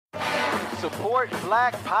Support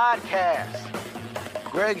Black Podcast.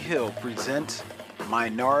 Greg Hill presents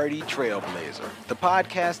Minority Trailblazer, the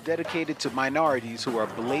podcast dedicated to minorities who are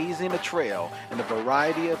blazing a trail in a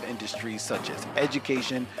variety of industries such as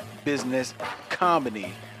education, business,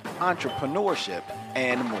 comedy, entrepreneurship,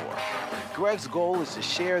 and more. Greg's goal is to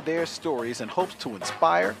share their stories and hopes to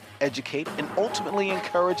inspire, educate, and ultimately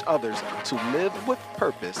encourage others to live with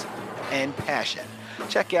purpose and passion.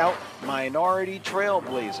 Check out Minority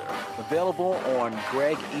Trailblazer, available on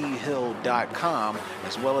gregehill.com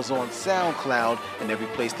as well as on SoundCloud and every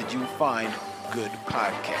place that you find good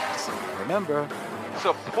podcasts. Remember,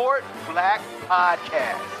 support Black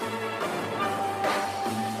Podcasts.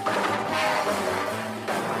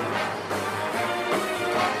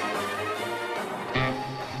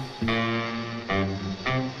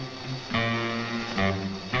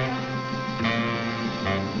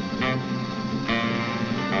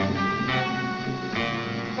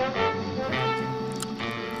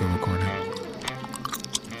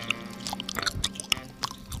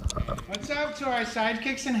 What's up to our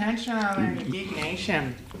sidekicks and henchmen out there in the Geek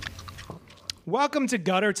Nation? Welcome to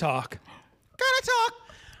Gutter Talk. Gutter Talk!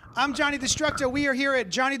 I'm Johnny Destructo. We are here at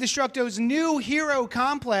Johnny Destructo's new hero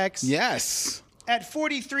complex. Yes. At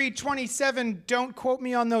 4327, don't quote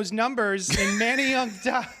me on those numbers, in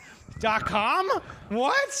mannyyoung.com?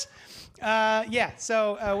 What?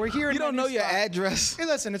 So we're here in You don't know your spot. address? Hey,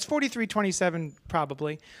 listen, it's 4327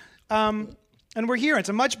 probably. And we're here. It's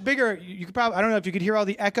a much bigger. You could probably. I don't know if you could hear all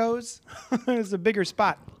the echoes. It's a bigger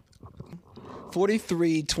spot.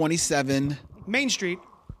 4327 Main Street.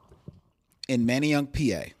 in Manayunk,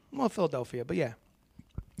 PA. Well, Philadelphia, but yeah.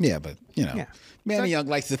 Yeah, but, you know, Yeah. Manayunk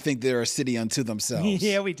likes to think they're a city unto themselves.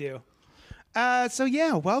 Yeah, we do.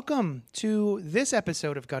 Welcome to this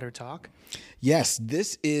episode of Gutter Talk. Yes,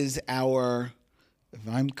 this is our, if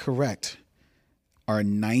I'm correct, our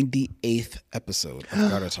 98th episode of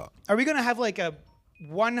Gutter Talk. Are we going to have like a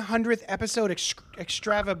 100th episode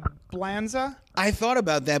extravaganza? I thought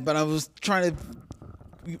about that, but I was trying to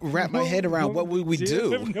wrap my head around what would we I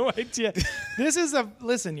do. have no idea.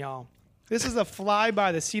 Listen, y'all. This is a fly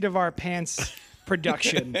by the seat of our pants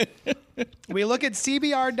production. We look at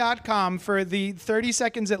CBR.com for the 30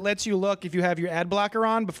 seconds it lets you look if you have your ad blocker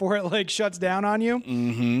on before it like shuts down on you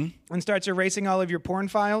and starts erasing all of your porn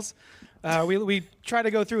files. We try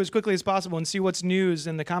to go through as quickly as possible and see what's news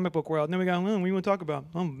in the comic book world. And then we go, what do you want to talk about?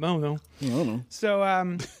 I don't know. I don't know. So,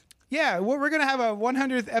 we're going to have a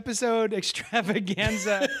 100th episode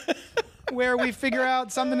extravaganza where we figure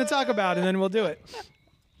out something to talk about, and then we'll do it.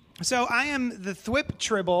 So I am the Thwip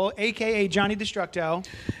Tribble, a.k.a. Johnny Destructo.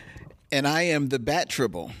 And I am the Bat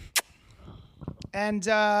Tribble. And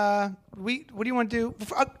what do you want to do?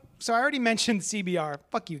 So I already mentioned CBR.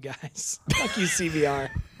 Fuck you guys. Fuck you,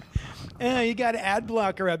 CBR. You got an ad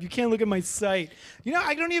blocker up. You can't look at my site. You know,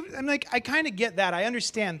 I kind of get that. I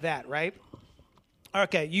understand that, right?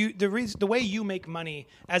 Okay, the way you make money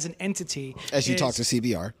as an entity. As you talk to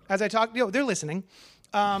CBR. As I talk, they're listening.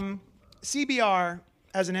 CBR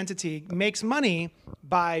as an entity makes money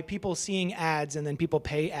by people seeing ads, and then people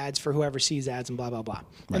pay ads for whoever sees ads and blah, blah, blah. Right.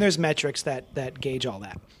 And there's metrics that gauge all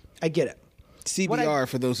that. I get it. CBR,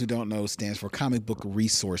 for those who don't know, stands for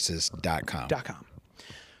comicbookresources.com.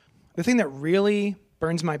 The thing that really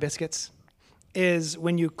burns my biscuits is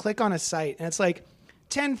when you click on a site and it's like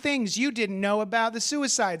 10 things you didn't know about the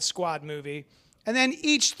Suicide Squad movie, and then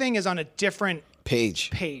each thing is on a different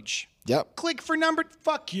page. Yep. Click for number.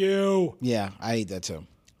 Fuck you. Yeah, I hate that too.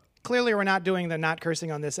 Clearly, we're not doing the not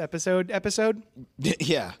cursing on this episode.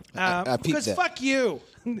 Yeah, I peeped because that. fuck you.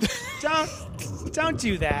 Don't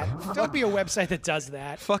do that. Don't be a website that does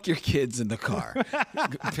that. Fuck your kids in the car.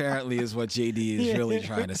 Apparently is what JD is really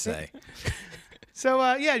trying to say.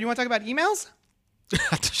 So, you want to talk about emails?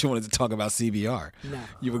 I thought you wanted to talk about CBR. No.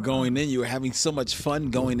 You were going in. You were having so much fun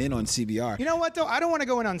going in on CBR. You know what, though? I don't want to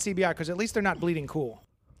go in on CBR because at least they're not bleeding cool.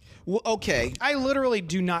 Well, okay. I literally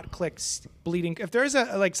do not click bleeding. If there's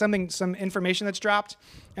some information that's dropped,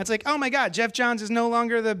 and it's like, oh my God, Jeff Johns is no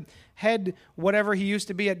longer the head, whatever he used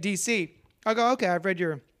to be at DC. I'll go, okay, I've read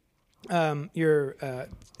your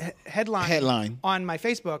headline on my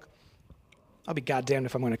Facebook. I'll be goddamned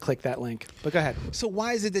if I'm going to click that link. But go ahead. So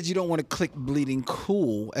why is it that you don't want to click Bleeding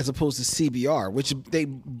Cool as opposed to CBR, which they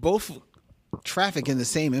both traffic in the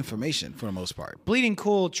same information for the most part? Bleeding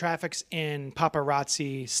Cool traffics in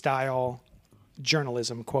paparazzi style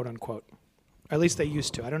journalism, quote unquote. Or at least they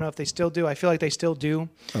used to. I don't know if they still do. I feel like they still do.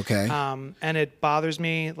 Okay. And it bothers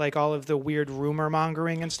me, like all of the weird rumor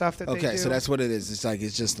mongering and stuff that they do. Okay, so that's what it is. It's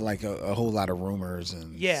just like a whole lot of rumors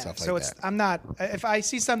and stuff like that. So I'm not. If I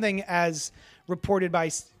see something as reported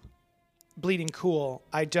by Bleeding Cool,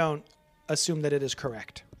 I don't assume that it is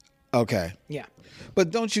correct. Okay. Yeah.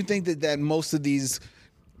 But don't you think that most of these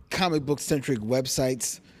comic book centric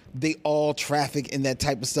websites, they all traffic in that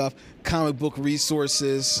type of stuff? Comic book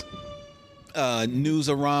resources,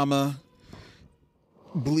 Newsarama,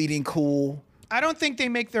 Bleeding Cool. I don't think they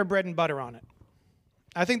make their bread and butter on it.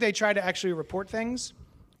 I think they try to actually report things,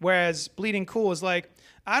 whereas Bleeding Cool is like,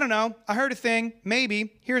 I don't know, I heard a thing,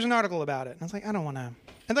 maybe, here's an article about it. And I was like, I don't want to.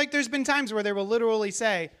 And like, there's been times where they will literally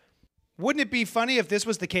say, wouldn't it be funny if this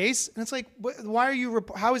was the case? And it's like, why are you,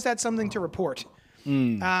 how is that something to report? So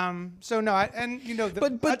no,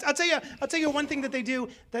 I'll tell you one thing that they do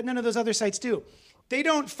that none of those other sites do. They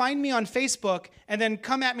don't find me on Facebook and then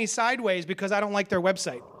come at me sideways because I don't like their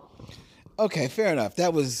website. Okay, fair enough.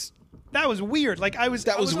 That was weird. Like I was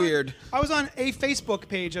weird. I was on a Facebook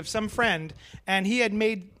page of some friend, and he had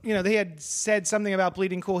made, they had said something about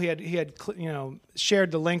Bleeding Cool. He had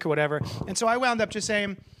shared the link or whatever, and so I wound up just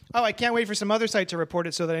saying, "Oh, I can't wait for some other site to report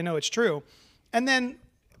it so that I know it's true." And then,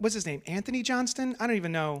 what's his name? Anthony Johnston? I don't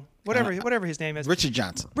even know. Whatever his name is. Richard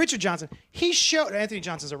Johnson. Anthony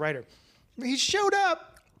Johnston's a writer. He showed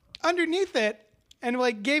up underneath it and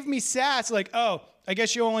like gave me sass, like, "Oh, I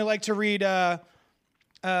guess you only like to read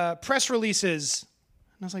press releases."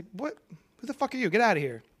 And I was like, what? Who the fuck are you? Get out of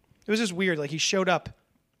here. It was just weird. Like, he showed up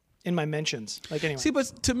in my mentions. Like, anyway. See, but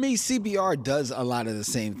to me, CBR does a lot of the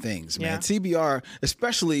same things, man. Yeah. CBR,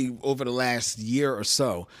 especially over the last year or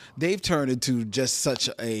so, they've turned into just such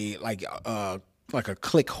a, like a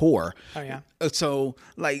click whore. Oh, yeah. So,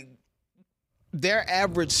 like, their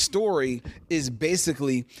average story is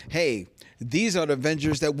basically, hey, these are the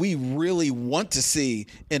Avengers that we really want to see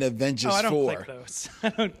in Avengers 4. I don't click those.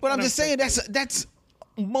 But I'm just saying that's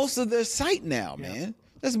most of their site now, man.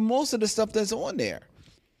 That's most of the stuff that's on there.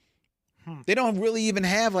 They don't really even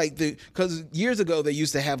have like because years ago they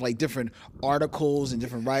used to have like different articles and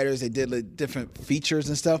different writers. They did like different features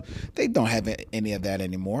and stuff. They don't have any of that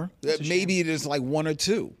anymore. Maybe there's like one or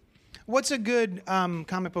two. What's a good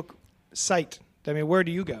comic book site? I mean, where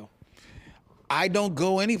do you go? I don't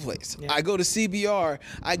go anyplace. Yeah. I go to CBR.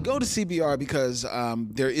 I go to CBR because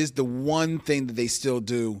there is the one thing that they still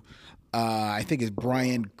do. I think it's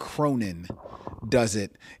Brian Cronin does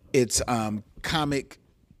it. It's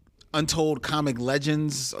untold comic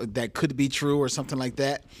legends that could be true or something like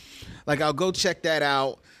that. Like, I'll go check that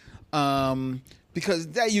out because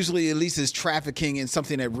that usually at least is trafficking in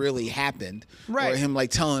something that really happened, right? Or him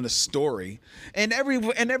like telling a story. And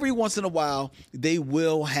every once in a while they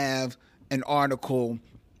will have an article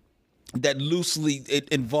that loosely it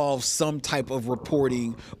involves some type of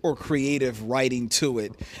reporting or creative writing to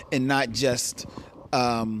it, and not just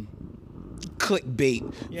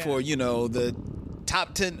clickbait for the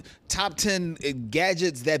top 10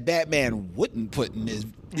 gadgets that Batman wouldn't put in his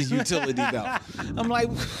utility belt. I'm like,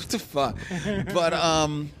 what the fuck? But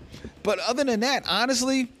other than that,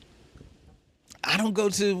 honestly, I don't go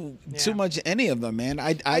to too much any of them, man.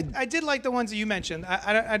 I did like the ones that you mentioned.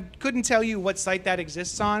 I couldn't tell you what site that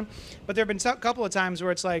exists on, but there have been a couple of times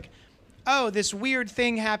where it's like, oh, this weird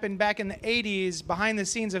thing happened back in the 80s behind the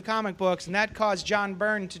scenes of comic books, and that caused John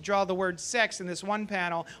Byrne to draw the word sex in this one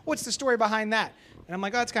panel. What's the story behind that? And I'm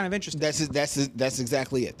like, oh, that's kind of interesting. That's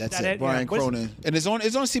exactly it. That's it. Brian Yeah. Cronin. And it's on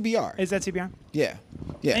CBR. Is that CBR? Yeah.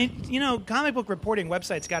 Yeah. And, comic book reporting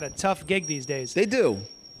websites got a tough gig these days. They do.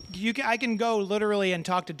 I can go literally and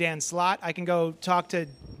talk to Dan Slott. I can go talk to,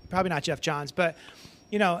 probably not Jeff Johns, but,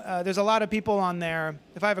 there's a lot of people on there.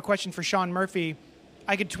 If I have a question for Sean Murphy,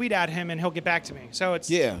 I could tweet at him and he'll get back to me. So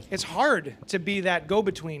it's hard to be that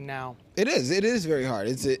go-between now. It is. It is very hard.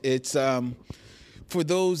 It's for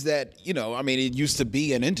those that, it used to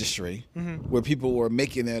be an industry where people were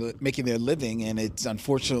making their living, and it's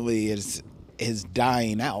unfortunately is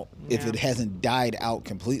dying out if it hasn't died out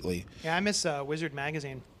completely. Yeah, I miss Wizard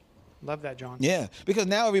Magazine. Love that, John. Yeah, because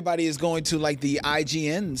now everybody is going to like the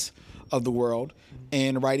IGNs of the world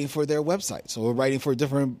and writing for their websites, or writing for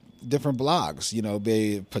different blogs,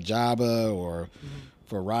 be it Pajaba or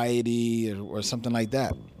Variety or something like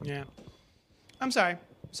that. Yeah. I'm sorry.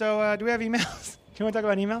 So do we have emails? Do you want to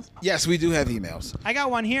talk about emails? Yes, we do have emails. I got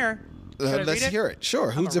one here. Let's hear it. Sure.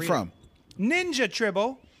 Who's it from? Ninja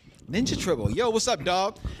Tribble. Ninja Tribble. Yo, what's up,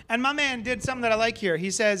 dog? And my man did something that I like here.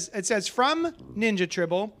 It says from Ninja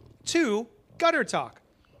Tribble to Gutter Talk.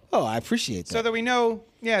 Oh, I appreciate that. So that we know,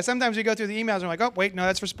 sometimes we go through the emails and we're like, oh, wait, no,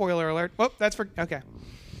 that's for spoiler alert. Oh, that's for, okay.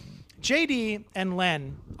 JD and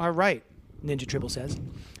Len are right, Ninja Tribble says.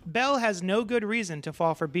 Bell has no good reason to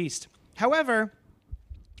fall for Beast. However,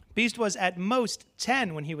 Beast was at most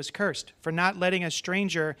 10 when he was cursed for not letting a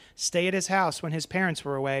stranger stay at his house when his parents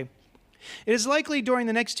were away. It is likely during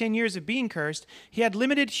the next 10 years of being cursed, he had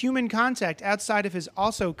limited human contact outside of his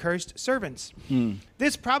also cursed servants.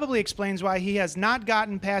 This probably explains why he has not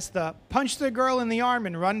gotten past the punch the girl in the arm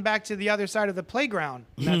and run back to the other side of the playground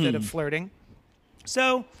method of flirting.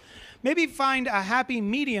 So, maybe find a happy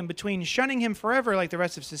medium between shunning him forever like the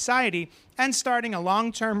rest of society and starting a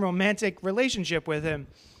long-term romantic relationship with him.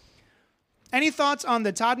 Any thoughts on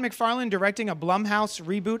the Todd McFarlane directing a Blumhouse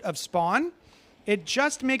reboot of Spawn? It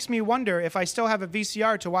just makes me wonder if I still have a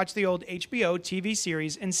VCR to watch the old HBO TV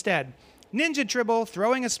series instead. Ninja Tribble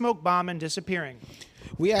throwing a smoke bomb and disappearing.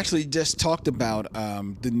 We actually just talked about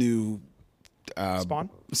the new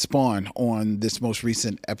Spawn on this most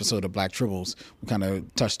recent episode of Black Tribbles. We kind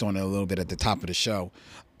of touched on it a little bit at the top of the show.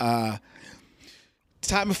 Todd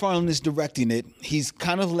McFarlane is directing it. He's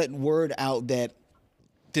kind of let word out that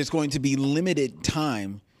there's going to be limited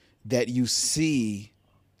time that you see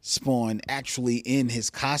Spawn actually in his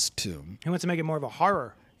costume. He wants to make it more of a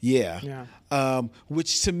horror. Yeah.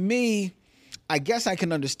 Which to me, I guess I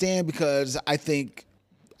can understand, because I think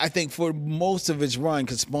for most of its run,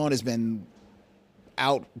 because Spawn has been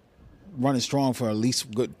out running strong for at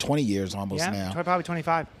least good 20 years almost now. Probably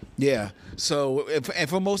 25. Yeah. So and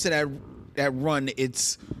for most of that run,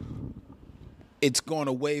 it's gone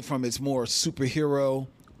away from its more superhero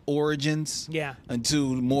origins,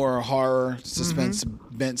 into more horror suspense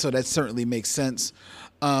bent. So that certainly makes sense.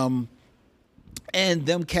 And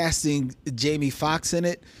them casting Jamie Foxx in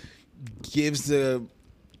it gives the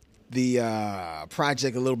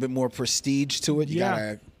project a little bit more prestige to it. You got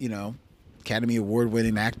a Academy Award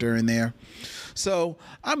winning actor in there. So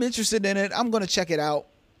I'm interested in it. I'm going to check it out.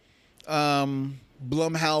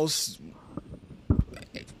 Blumhouse,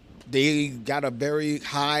 they got a very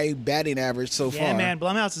high batting average so far. Yeah, man,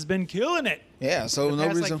 Blumhouse has been killing it. Yeah, so the no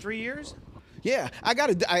past, reason. like 3 years. Yeah, I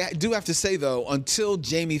do have to say though, until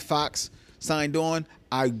Jamie Foxx signed on,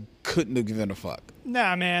 I couldn't have given a fuck.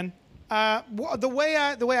 Nah, man. The way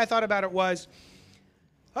I thought about it was,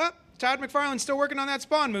 Todd McFarlane's still working on that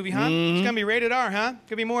Spawn movie, huh? It's gonna be rated R, huh?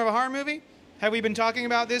 Gonna be more of a horror movie. Have we been talking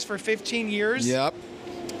about this for 15 years? Yep.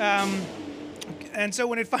 And so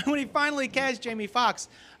when he finally cast Jamie Foxx,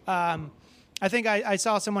 I think I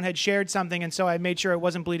saw someone had shared something, and so I made sure it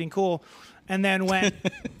wasn't Bleeding Cool, and then went,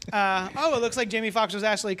 it looks like Jamie Foxx was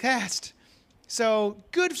actually cast. So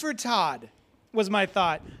good for Todd, was my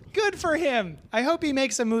thought. Good for him. I hope he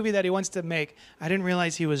makes a movie that he wants to make. I didn't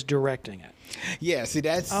realize he was directing it. Yeah, see,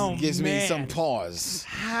 that gives me some pause.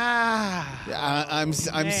 I'm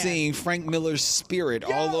seeing Frank Miller's spirit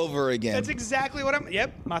all over again. That's exactly what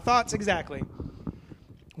Yep, my thoughts exactly.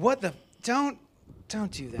 What the? Don't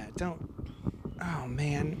do that. Don't. Oh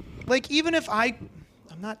man. Like, even if I'm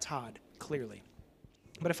not Todd, clearly,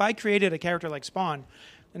 but if I created a character like Spawn,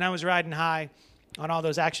 and I was riding high on all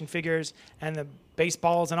those action figures and the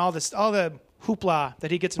baseballs and all the hoopla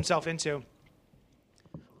that he gets himself into,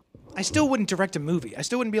 I still wouldn't direct a movie. I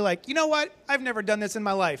still wouldn't be like, you know what? I've never done this in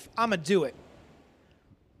my life. I'm going to do it.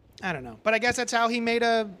 I don't know. But I guess that's how he made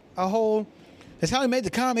a whole... That's how he made the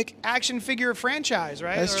comic. Action figure franchise,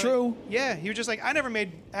 right? That's true. Yeah, he was just like, I never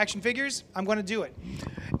made action figures. I'm going to do it.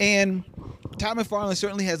 And Todd McFarlane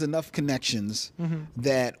certainly has enough connections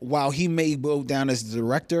that while he may go down as the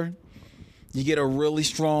director, you get a really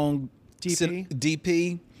strong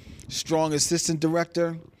DP, strong assistant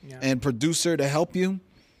director, and producer to help you.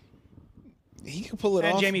 He can pull it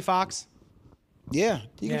off. And Jamie Foxx. Yeah,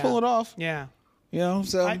 he can pull it off. Yeah. You know,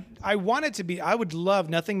 so I want it to be. I would love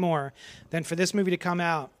nothing more than for this movie to come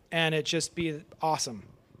out and it just be awesome.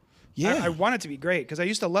 Yeah, I want it to be great because I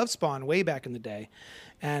used to love Spawn way back in the day,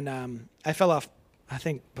 and I fell off. I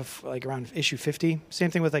think like around issue 50.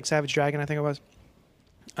 Same thing with like Savage Dragon. I think it was.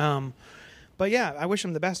 But yeah, I wish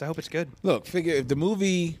him the best. I hope it's good. Look, figure if the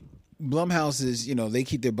movie Blumhouse is, they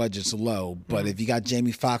keep their budgets low, but if you got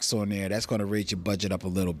Jamie Foxx on there, that's going to raise your budget up a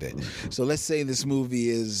little bit. So let's say this movie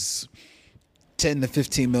is $10 to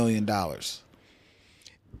 $15 million.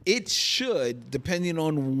 It should, depending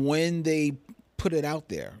on when they put it out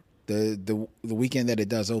there, the weekend that it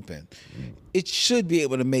does open, it should be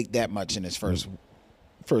able to make that much in its first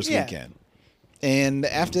weekend. And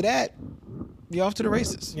after that, you're off to the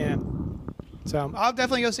races. Yeah. So I'll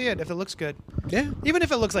definitely go see it if it looks good. Yeah. Even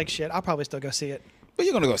if it looks like shit, I'll probably still go see it. But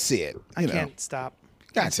you're going to go see it. I can't stop.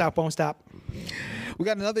 Can't stop, won't stop. We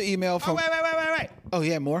got another email from... Oh, wait. Oh,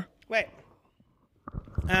 yeah, more? Wait.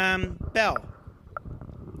 Belle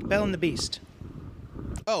and the Beast.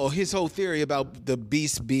 Oh, his whole theory about the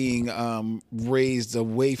Beast being raised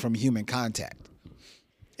away from human contact.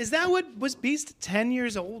 Is that what was Beast 10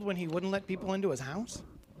 years old when he wouldn't let people into his house?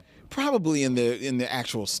 Probably in the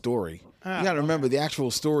actual story. You got to remember the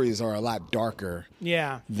actual stories are a lot darker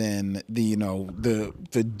Yeah. than the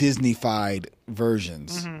Disney-fied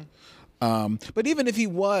versions. But even if he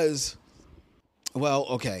was, well,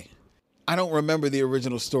 okay, I don't remember the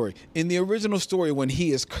original story. In the original story, when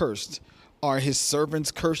he is cursed, are his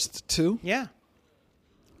servants cursed too? Yeah.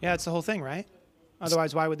 Yeah, it's the whole thing, right?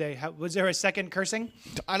 Otherwise, why would they? Was there a second cursing?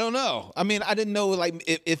 I don't know. I mean, I didn't know like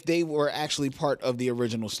if they were actually part of the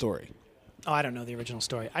original story. Oh, I don't know the original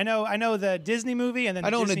story. I know the Disney movie and then I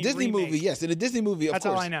know in the Disney Disney remake. movie, yes. In the Disney movie, of That's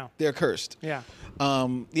course, all I know. they're cursed. Yeah.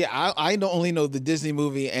 I only know the Disney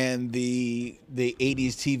movie and the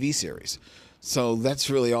 80s TV series. So that's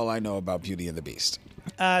really all I know about Beauty and the Beast.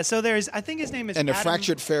 So there's, I think his name is And the Adam-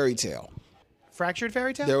 Fractured Fairy Tale. Fractured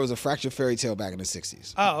Fairy Tale? There was a Fractured Fairy Tale back in the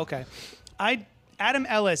 60s. Oh, okay. Adam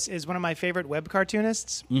Ellis is one of my favorite web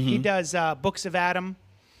cartoonists. He does Books of Adam,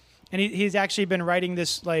 and he's actually been writing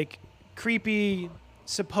this like creepy,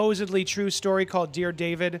 supposedly true story called Dear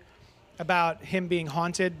David about him being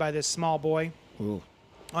haunted by this small boy. Ooh.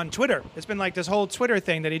 On Twitter. It's been like this whole Twitter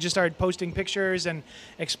thing that he just started posting pictures and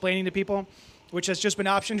explaining to people, which has just been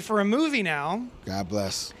optioned for a movie now. God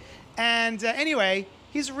bless. And anyway,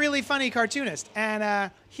 he's a really funny cartoonist,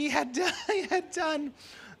 and he had done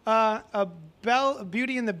a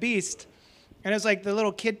Beauty and the Beast, and it was like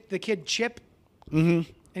the kid Chip, and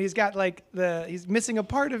he's got like he's missing a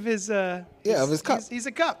part of his of his cup. He's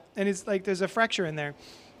a cup, and it's like there's a fracture in there,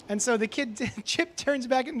 and so the kid Chip turns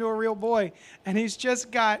back into a real boy, and he's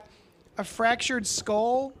just got a fractured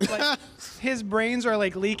skull. Like his brains are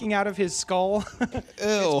like leaking out of his skull.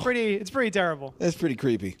 Ew. It's pretty terrible. That's pretty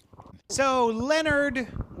creepy. So, Leonard,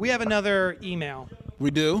 we have another email.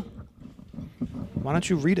 We do? Why don't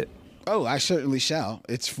you read it? Oh, I certainly shall.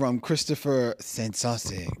 It's from Christopher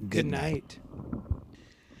Saint-Sauce. Good night.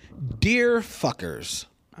 Dear fuckers,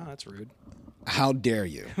 Oh, that's rude. how dare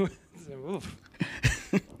you? Oof.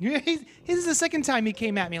 This is the second time he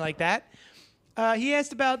came at me like that. He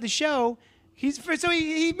asked about the show. He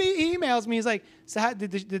emails me. He's like, "So how,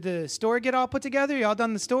 did the store get all put together? You all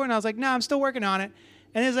done the store?" And I was like, "No, I'm still working on it."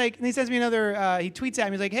 And he sends me another. He tweets at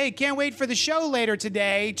me. He's like, "Hey, can't wait for the show later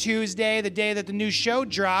today, Tuesday, the day that the new show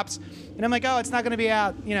drops." And I'm like, "Oh, it's not going to be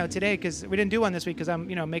out, today because we didn't do one this week because I'm,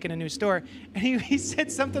 making a new store." And he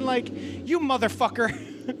said something like, "You motherfucker."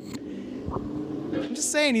 I'm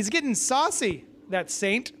just saying, he's getting saucy. That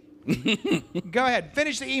saint. Go ahead,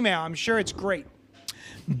 finish the email. I'm sure it's great.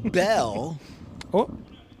 Belle Oh,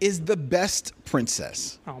 is the best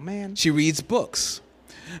princess. oh man. She reads books.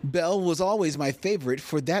 Belle was always my favorite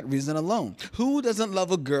for that reason alone. Who doesn't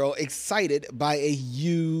love a girl excited by a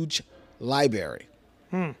huge library?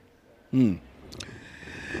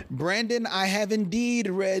 Brandon, I have indeed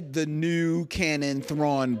read the new canon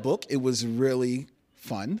Thrawn book. It was really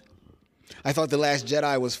fun. I thought The Last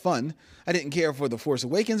Jedi was fun. I didn't care for The Force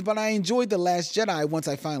Awakens, but I enjoyed The Last Jedi once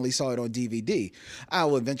I finally saw it on DVD. I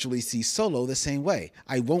will eventually see Solo the same way.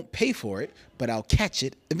 I won't pay for it, but I'll catch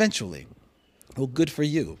it eventually. Well, good for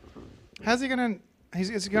you. How's he gonna?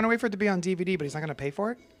 He's gonna wait for it to be on DVD, but he's not gonna pay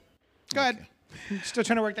for it. Go ahead. I'm still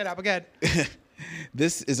trying to work that out. But go ahead.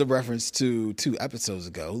 This is a reference to 2 episodes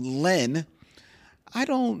ago. Len, I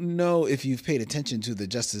don't know if you've paid attention to the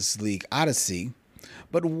Justice League Odyssey,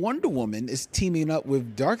 but Wonder Woman is teaming up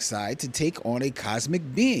with Darkseid to take on a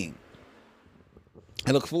cosmic being.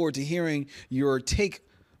 I look forward to hearing your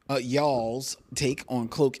y'all's take on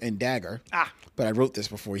Cloak and Dagger. But I wrote this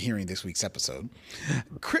before hearing this week's episode.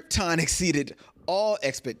 Krypton exceeded all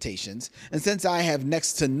expectations, and since I have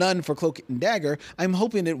next to none for Cloak and Dagger, I'm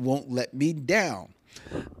hoping it won't let me down.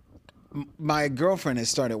 My girlfriend has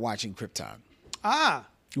started watching Krypton.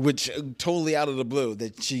 Which totally out of the blue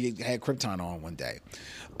that she had Krypton on one day.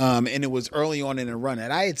 And it was early on in the run.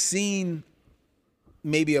 And I had seen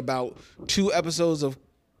maybe about 2 episodes of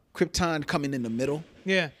Krypton coming in the middle.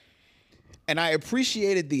 Yeah. And I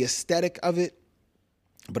appreciated the aesthetic of it,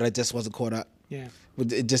 but I just wasn't caught up. Yeah.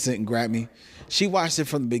 It just didn't grab me. She watched it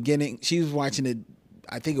from the beginning. She was watching it,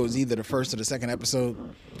 I think it was either the first or the second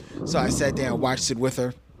episode. So I sat down and watched it with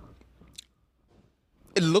her.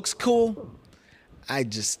 It looks cool. I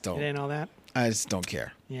just don't. It ain't all that. I just don't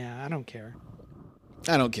care. Yeah, I don't care.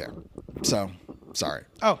 I don't care. So, sorry.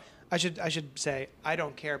 Oh, I should say I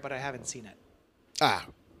don't care, but I haven't seen it.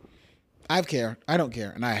 I care. I don't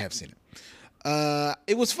care, and I have seen it.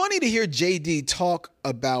 It was funny to hear JD talk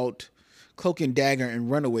about Cloak and Dagger and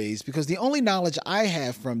Runaways because the only knowledge I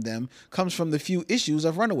have from them comes from the few issues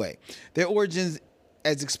of Runaway. Their origins,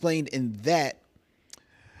 as explained in that,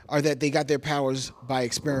 are that they got their powers by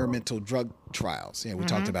experimental drug trials. Yeah, we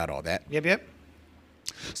talked about all that. Yep.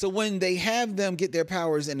 So when they have them get their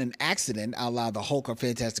powers in an accident, a la the Hulk or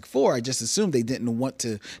Fantastic Four, I just assumed they didn't want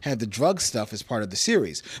to have the drug stuff as part of the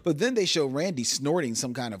series. But then they show Randy snorting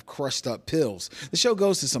some kind of crushed up pills. The show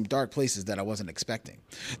goes to some dark places that I wasn't expecting.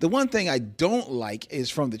 The one thing I don't like is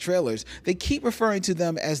from the trailers, they keep referring to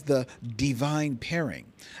them as the divine pairing.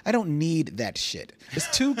 I don't need that shit. It's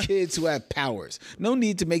two kids who have powers. No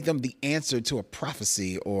need to make them the answer to a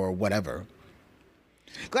prophecy or whatever.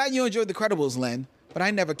 Glad you enjoyed The Credibles, Len, but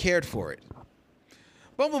I never cared for it.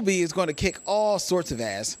 Bumblebee is going to kick all sorts of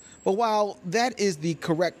ass, but while that is the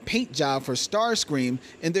correct paint job for Starscream,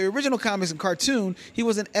 in the original comics and cartoon, he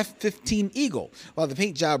was an F-15 Eagle. While the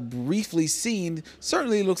paint job briefly seen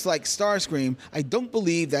certainly looks like Starscream, I don't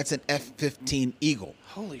believe that's an F-15 Eagle.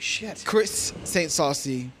 Holy shit. Chris St.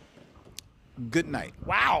 Saucy, good night.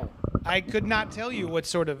 Wow. I could not tell you what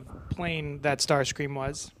sort of plane that Starscream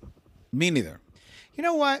was. Me neither. You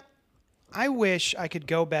know what? I wish I could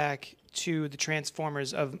go back to the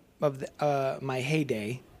Transformers of my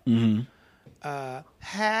heyday. Mm-hmm.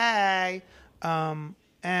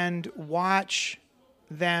 And watch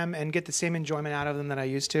them and get the same enjoyment out of them that I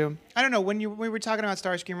used to. I don't know, when we were talking about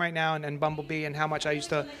Starscream right now and Bumblebee and how much I used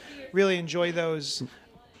to really enjoy those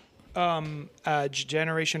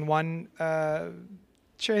Generation 1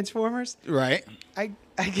 Transformers. Right. I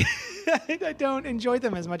don't enjoy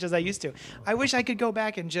them as much as I used to. I wish I could go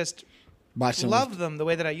back and just love them the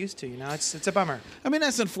way that I used to. You know, it's a bummer. I mean,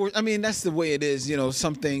 that's unfortunate. I mean, that's the way it is. You know,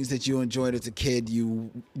 some things that you enjoyed as a kid, you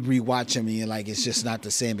rewatch them and you're like, it's just not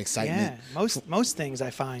the same excitement. Yeah, most things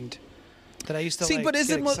I find that I used to but is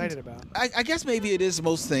get it excited about. I guess maybe it is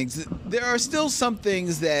most things. There are still some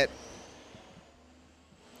things that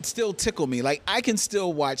still tickle me. Like I can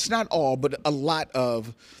still watch, not all, but a lot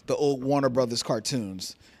of the old Warner Brothers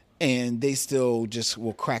cartoons, and they still just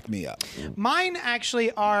will crack me up. Mine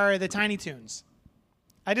actually are the Tiny Toons.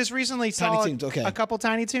 I just recently saw a couple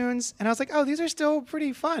Tiny Toons, and I was like, oh, these are still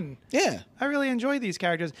pretty fun. Yeah. I really enjoy these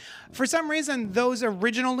characters. For some reason, those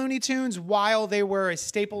original Looney Tunes, while they were a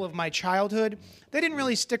staple of my childhood, they didn't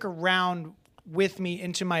really stick around with me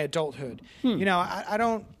into my adulthood. You know,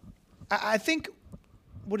 I think,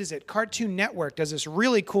 what is it? Cartoon Network does this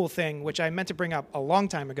really cool thing, which I meant to bring up a long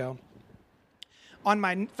time ago. On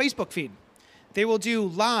my Facebook feed, they will do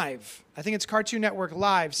live, I think it's Cartoon Network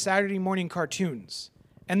Live, Saturday morning cartoons.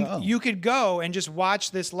 And you could go and just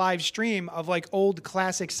watch this live stream of like old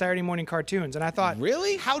classic Saturday morning cartoons. And I thought,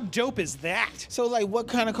 really? How dope is that? So like what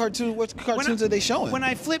cartoons are they showing? When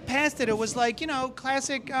I flipped past it, it was like, you know,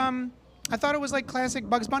 classic, I thought it was like classic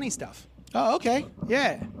Bugs Bunny stuff. Oh, okay.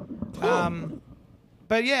 Yeah. Cool.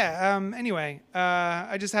 But yeah, anyway,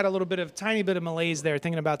 I just had a tiny bit of malaise there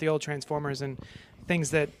thinking about the old Transformers and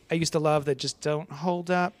things that I used to love that just don't hold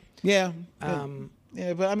up. Yeah.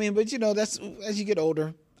 Yeah, but I mean, you know, that's as you get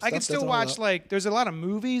older. I can still watch, like, there's a lot of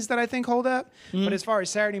movies that I think hold up, but as far as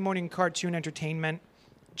Saturday morning cartoon entertainment,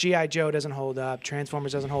 G.I. Joe doesn't hold up,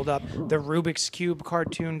 Transformers doesn't hold up, the Rubik's Cube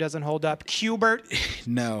cartoon doesn't hold up, Q*bert.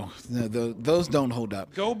 No, those don't hold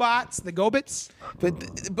up. GoBots, the GoBits.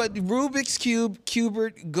 But Rubik's Cube,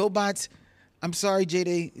 Q*bert, GoBots, I'm sorry,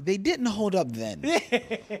 JD, they didn't hold up then.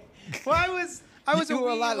 Well, I was a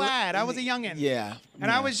wee lad. I was a youngin'. Yeah. And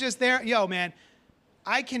I was just there. Yo, man,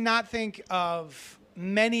 I cannot think of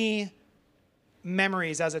many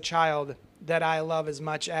memories as a child that I love as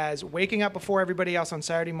much as waking up before everybody else on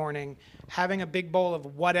Saturday morning, having a big bowl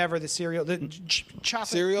of whatever the cereal, the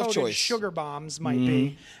chocolate-coated sugar bombs might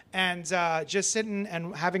be, and just sitting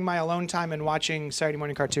and having my alone time and watching Saturday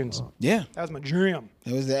morning cartoons. Yeah. That was my jam.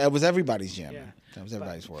 That was everybody's jam. Yeah. That was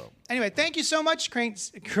everybody's world. Anyway, thank you so much,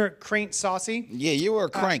 Craint Saucy. Yeah, you were a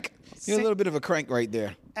crank. You're a little bit of a crank right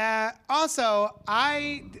there. Also,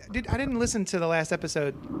 I didn't listen to the last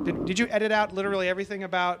episode. Did you edit out literally everything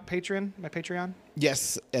about Patreon, my Patreon?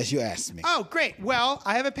 Yes, as you asked me. Oh, great. Well,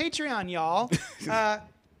 I have a Patreon, y'all.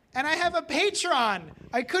 And I have a Patreon.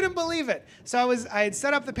 I couldn't believe it. So I had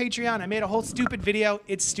set up the Patreon. I made a whole stupid video.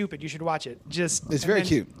 It's stupid. You should watch it. It's very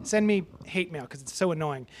cute. Send me hate mail because it's so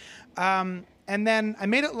annoying. And then I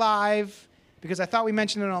made it live because I thought we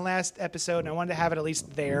mentioned it on the last episode, and I wanted to have it at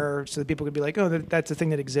least there so that people could be like, oh, that's a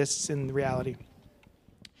thing that exists in reality.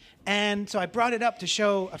 And so I brought it up to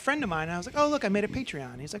show a friend of mine, and I was like, oh, look, I made a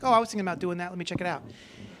Patreon. He's like, oh, I was thinking about doing that. Let me check it out.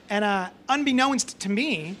 And unbeknownst to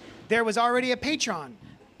me, there was already a Patreon.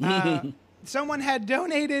 Someone had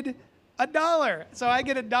donated $1. So I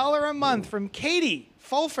get $1 a month from Katie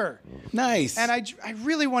Fulfer. Nice. And I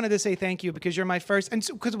really wanted to say thank you because you're my first. And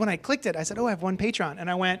because when I clicked it, I said, oh, I have one Patreon. And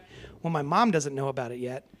I went, well, my mom doesn't know about it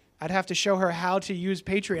yet. I'd have to show her how to use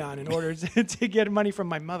Patreon in order to get money from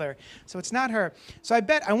my mother. So it's not her. So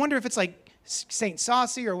I wonder if it's like Saint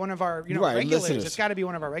Saucy or one of our Right, regulars. listeners. It's got to be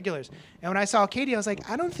one of our regulars. And when I saw Katie, I was like,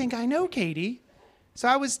 I don't think I know Katie. So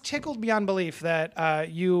I was tickled beyond belief that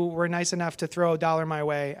you were nice enough to throw $1 my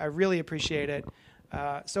way. I really appreciate it.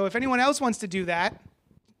 So if anyone else wants to do that,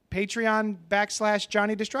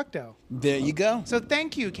 Patreon.com/Johnny Destructo. There you go. So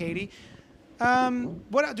thank you, Katie. What do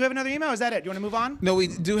we have another email? Is that it? Do you want to move on? No, we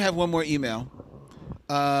do have one more email.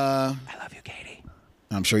 I love you, Katie.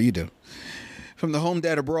 I'm sure you do. From the Home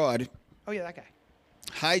Dad Abroad. Oh yeah, that guy.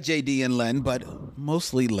 Hi, JD and Len, but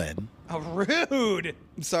mostly Len. Oh, rude.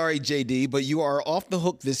 Sorry, JD, but you are off the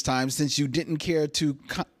hook this time since you didn't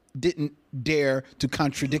dare to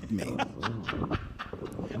contradict me.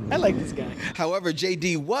 I like this guy. However,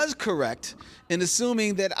 JD was correct in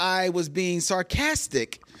assuming that I was being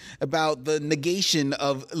sarcastic about the negation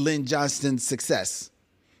of Lynn Johnston's success.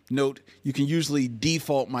 Note, you can usually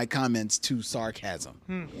default my comments to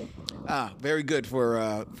sarcasm. Very good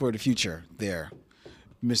for the future there,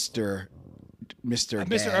 Mr.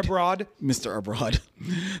 Dad. Abroad. Mr. Abroad.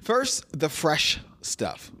 First, the fresh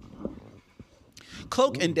stuff.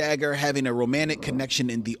 Cloak and Dagger having a romantic connection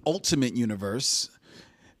in the Ultimate Universe,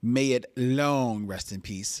 may it long rest in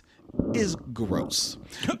peace, is gross.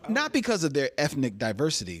 Not because of their ethnic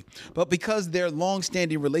diversity, but because their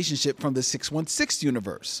long-standing relationship from the 616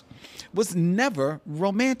 universe was never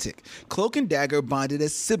romantic. Cloak and Dagger bonded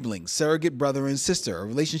as siblings, surrogate brother and sister, a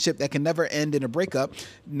relationship that can never end in a breakup,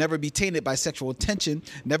 never be tainted by sexual tension,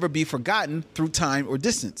 never be forgotten through time or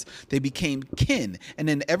distance. They became kin, and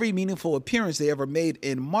in every meaningful appearance they ever made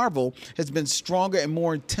in Marvel has been stronger and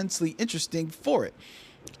more intensely interesting for it.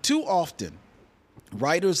 Too often,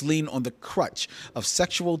 writers lean on the crutch of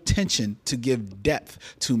sexual tension to give depth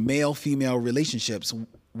to male-female relationships,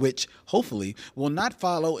 which hopefully will not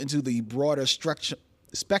follow into the broader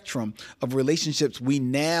spectrum of relationships we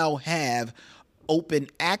now have open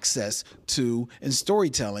access to in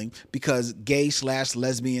storytelling, because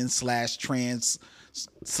gay/lesbian/trans/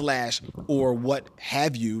 or what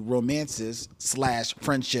have you romances /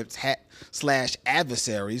 friendships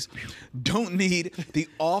 /adversaries don't need the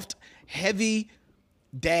oft heavy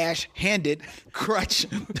handed crutch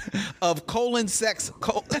of sex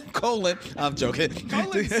I'm joking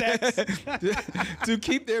Sex. to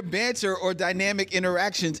keep their banter or dynamic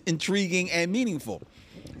interactions intriguing and meaningful.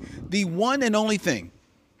 The one and only thing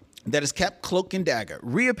that has kept Cloak and Dagger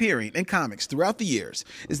reappearing in comics throughout the years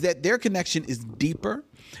is that their connection is deeper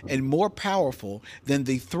and more powerful than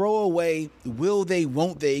the throwaway will they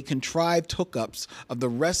won't they contrived hookups of the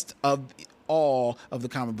rest of all of the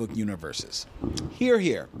comic book universes.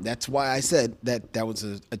 Here. That's why I said that was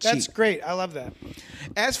a cheat. That's great. I love that.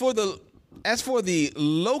 As for the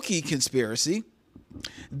Loki conspiracy,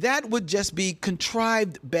 that would just be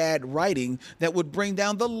contrived bad writing that would bring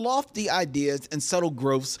down the lofty ideas and subtle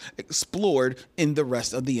growths explored in the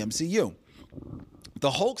rest of the MCU.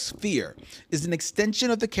 The Hulk's fear is an extension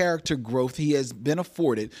of the character growth he has been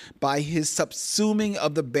afforded by his subsuming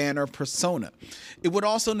of the Banner persona. It would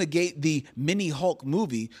also negate the mini Hulk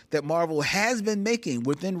movie that Marvel has been making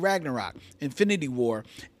within Ragnarok, Infinity War,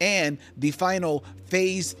 and the final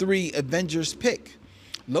Phase 3 Avengers pick.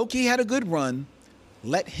 Loki had a good run.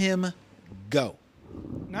 Let him go.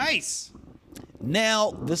 Nice. Now,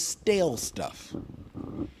 the stale stuff.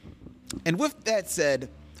 And with that said,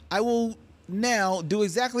 I will now do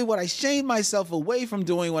exactly what I shamed myself away from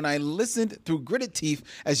doing when I listened through gritted teeth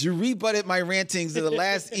as you rebutted my rantings in the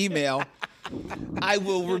last email. I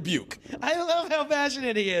will rebuke. I love how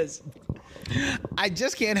passionate he is. I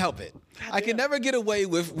just can't help it. I can never get away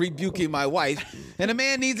with rebuking my wife, and a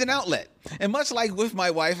man needs an outlet. And much like with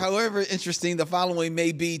my wife, however interesting the following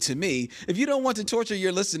may be to me, if you don't want to torture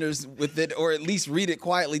your listeners with it, or at least read it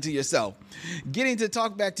quietly to yourself, getting to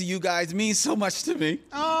talk back to you guys means so much to me.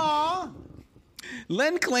 Aww.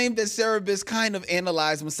 Len claimed that Cerebus kind of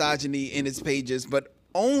analyzed misogyny in its pages, but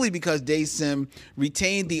only because Dave Sim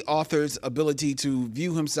retained the author's ability to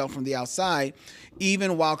view himself from the outside,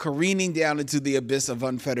 even while careening down into the abyss of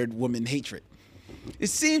unfettered woman hatred. It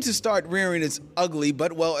seemed to start rearing its ugly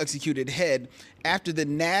but well-executed head after the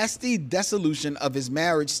nasty dissolution of his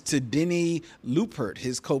marriage to Denny Lupert,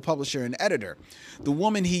 his co-publisher and editor, the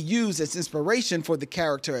woman he used as inspiration for the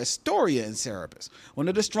character Astoria in Cerebus, one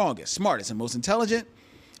of the strongest, smartest, and most intelligent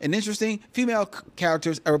and interesting female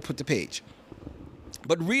characters ever put to page.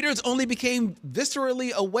 But readers only became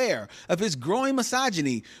viscerally aware of his growing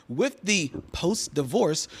misogyny with the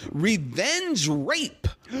post-divorce revenge rape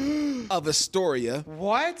of Astoria.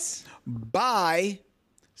 What? By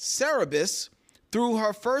Cerebus through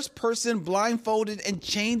her first-person blindfolded and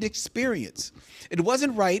chained experience. It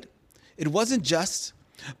wasn't right, it wasn't just,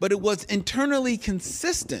 but it was internally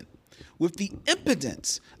consistent with the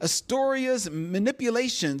impotence Astoria's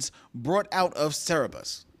manipulations brought out of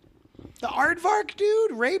Cerebus. The aardvark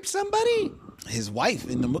dude raped somebody? His wife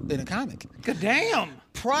in the comic. God damn.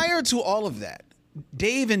 Prior to all of that,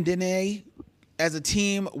 Dave and Danae as a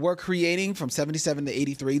team were creating from 77 to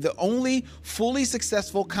 83 the only fully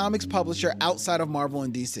successful comics publisher outside of Marvel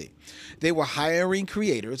and DC. They were hiring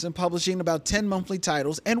creators and publishing about 10 monthly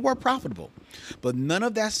titles and were profitable. But none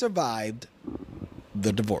of that survived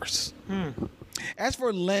the divorce. As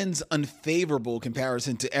for Len's unfavorable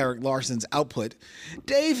comparison to Eric Larson's output,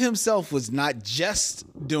 Dave himself was not just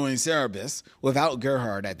doing Cerebus without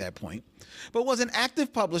Gerhard at that point, but was an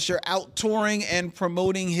active publisher out touring and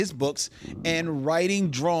promoting his books and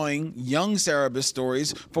drawing young Cerebus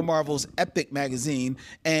stories for Marvel's Epic magazine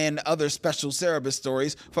and other special Cerebus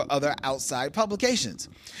stories for other outside publications.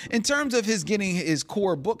 In terms of his getting his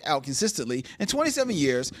core book out consistently, in 27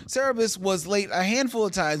 years, Cerebus was late a handful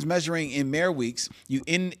of times, measuring in mere weeks. You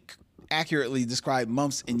accurately describe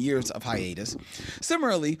months and years of hiatus.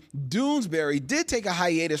 Similarly, Doonesbury did take a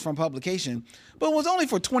hiatus from publication, but was only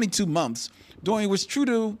for 22 months, during which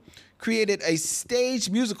Trudeau created a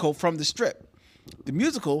staged musical from the strip. The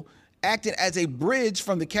musical acted as a bridge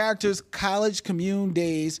from the characters' college commune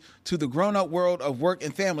days to the grown-up world of work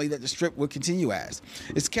and family that the strip would continue as.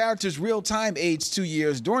 Its characters real-time aged 2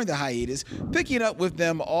 years during the hiatus, picking up with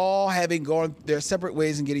them all having gone their separate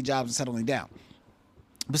ways and getting jobs and settling down.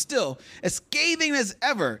 But still, as scathing as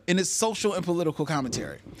ever in its social and political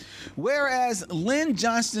commentary. Whereas Len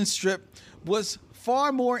Johnston's strip was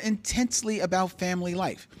far more intensely about family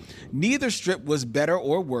life. Neither strip was better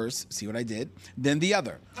or worse, see what I did, than the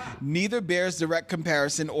other. Neither bears direct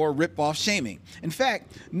comparison or rip-off shaming. In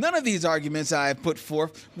fact, none of these arguments I have put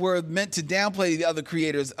forth were meant to downplay the other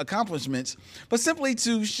creators' accomplishments, but simply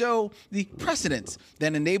to show the precedents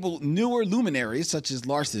that enabled newer luminaries, such as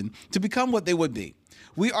Larson, to become what they would be.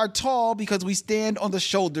 We are tall because we stand on the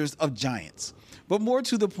shoulders of giants. But more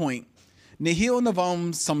to the point, nihil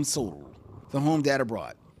novam sum sol, the home dad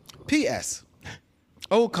abroad. P.S.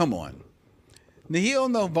 Oh, come on. Nihil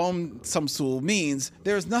novam sum sol means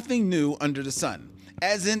there is nothing new under the sun.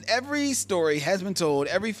 As in, every story has been told,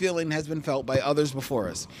 every feeling has been felt by others before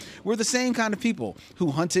us. We're the same kind of people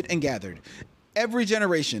who hunted and gathered. Every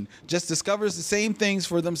generation just discovers the same things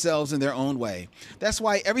for themselves in their own way. That's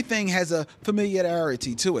why everything has a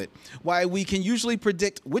familiarity to it, why we can usually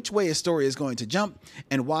predict which way a story is going to jump,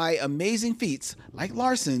 and why amazing feats like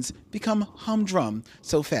Larson's become humdrum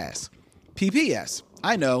so fast. PPS.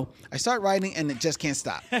 I know, I start writing and it just can't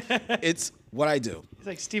stop. It's what I do. It's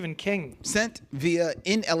like Stephen King. Sent via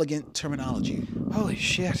inelegant terminology. Holy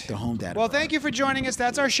shit. The home data. Well, thank you for joining us.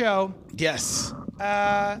 That's our show. Yes.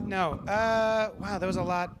 No. Wow, that was a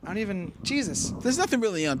lot. I don't even. Jesus. There's nothing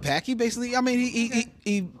really to unpack. He basically, I mean,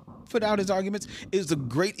 he put out his arguments. It was a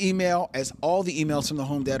great email, as all the emails from the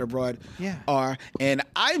home dad abroad are. And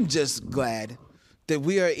I'm just glad that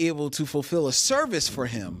we are able to fulfill a service for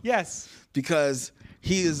him. Yes. Because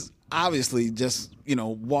he is obviously just,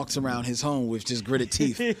 walks around his home with just gritted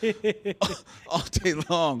teeth all day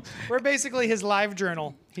long. We're basically his live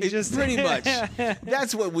journal. Just pretty much.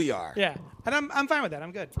 That's what we are. Yeah. And I'm fine with that.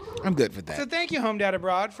 I'm good. I'm good with that. So thank you, Home Dad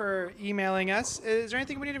Abroad, for emailing us. Is there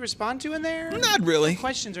anything we need to respond to in there? Not really. No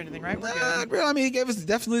questions or anything, right? Not really. I mean, he gave us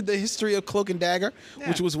definitely the history of Cloak and Dagger,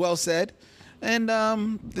 which was well said. And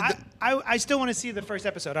I still want to see the first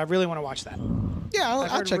episode. I really want to watch that. Yeah,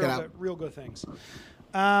 I'll check it out. Real good things.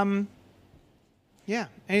 Yeah.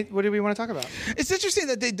 What do we want to talk about? It's interesting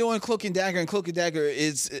that they're doing Cloak and Dagger, and Cloak and Dagger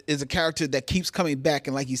is a character that keeps coming back,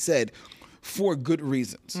 and like you said, for good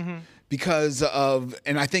reasons. Mm-hmm. Because of,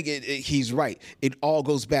 and I think he's right, it all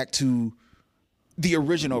goes back to the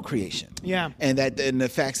original creation. Yeah. And the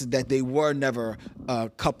fact that they were never a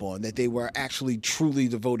couple, and that they were actually truly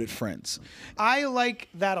devoted friends. I like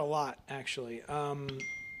that a lot, actually.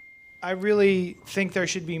 I really think there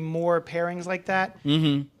should be more pairings like that.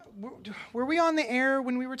 Mm-hmm. Were we on the air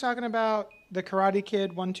when we were talking about the Karate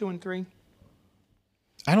Kid 1, 2, and 3?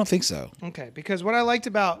 I don't think so. Okay, because what I liked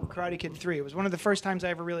about Karate Kid 3, it was one of the first times I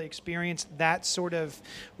ever really experienced that sort of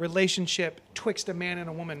relationship twixt a man and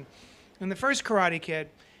a woman. In the first Karate Kid,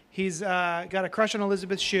 he's got a crush on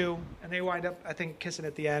Elizabeth Shue, and they wind up, I think, kissing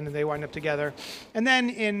at the end, and they wind up together. And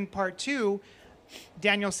then in part 2,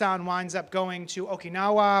 Daniel San winds up going to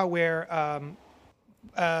Okinawa, where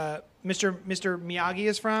Mr. Miyagi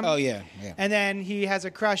is from. Oh, yeah. And then he has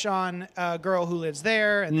a crush on a girl who lives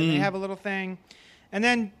there, and then they have a little thing. And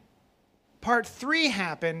then part 3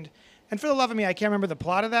 happened, and for the love of me, I can't remember the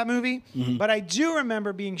plot of that movie, but I do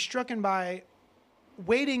remember being struck by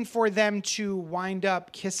waiting for them to wind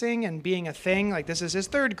up kissing and being a thing. Like, this is his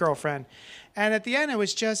third girlfriend. And at the end, it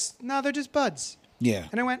was just, no, they're just buds. Yeah.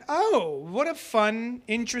 And I went, oh, what a fun,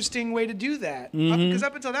 interesting way to do that. Because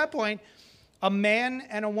up until that point, a man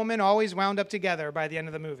and a woman always wound up together by the end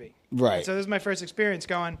of the movie. Right. And so this is my first experience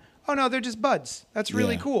going, oh, no, they're just buds. That's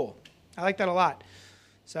really Yeah. cool. I like that a lot.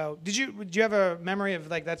 So do you have a memory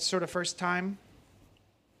of, like, that sort of first time?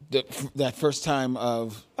 That first time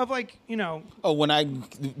of Like, when I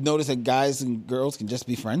noticed that guys and girls can just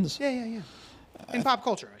be friends. yeah. In pop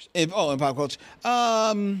culture. In pop culture.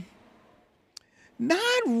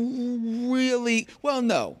 Not really. Well,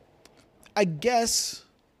 no. I guess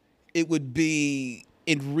it would be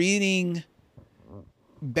in reading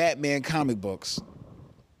Batman comic books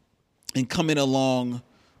and coming along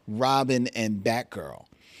Robin and Batgirl.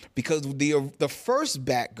 Because the first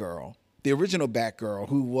Batgirl, the original Batgirl,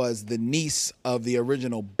 who was the niece of the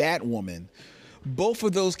original Batwoman, both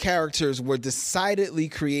of those characters were decidedly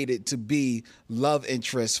created to be love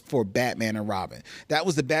interests for Batman and Robin. That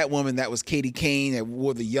was the Batwoman. That was Katie Kane that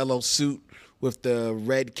wore the yellow suit with the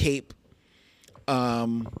red cape.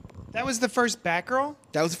 That was the first Batgirl?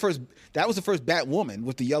 That was the first Batwoman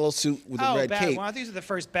with the yellow suit with the red cape. Well, I think it was the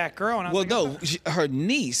first Batgirl. And I was Well, like, no, her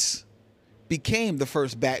niece became the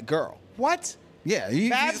first Batgirl. What? Yeah,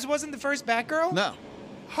 Babs wasn't the first Batgirl? No.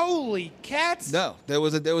 Holy cats! No, there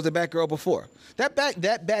was a Batgirl before. That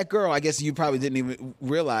Batgirl, I guess you probably didn't even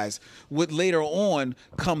realize, would later on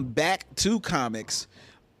come back to comics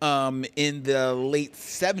in the late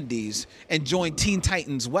 70s and join Teen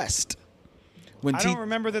Titans West. I don't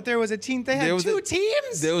remember that there was a team. They had two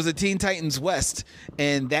teams? There was a Teen Titans West,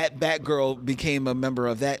 and that Batgirl became a member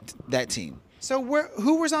of that team. So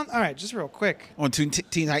who was on? All right, just real quick. On Teen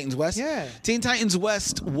Titans West? Yeah. Teen Titans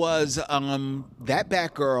West was that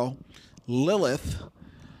Batgirl, Lilith,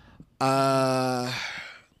 I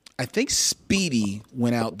think Speedy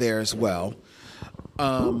went out there as well.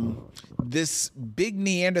 This big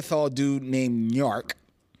Neanderthal dude named Nyark.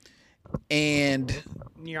 And...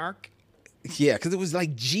 Nyark? Yeah, because it was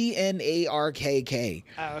like GNARKK.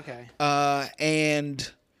 Oh, okay.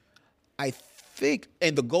 And I think...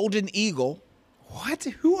 And the Golden Eagle... What?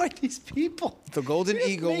 Who are these people? The Golden You're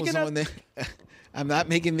just Eagle was making up- on there. I'm not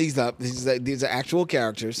making these up. These are actual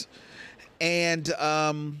characters, and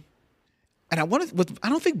I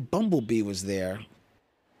don't think Bumblebee was there.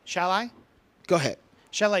 Shall I? Go ahead.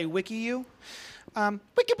 Shall I wiki you?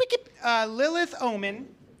 Wiki. Lilith Omen.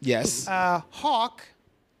 Yes. Hawk.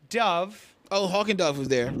 Dove. Oh, Hawk and Dove was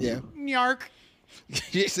there. Yeah. Nyark.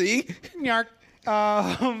 You see? Nyark.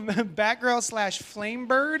 Batgirl /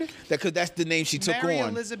 Flamebird. That's the name she took Mary on.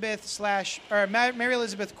 Elizabeth Mary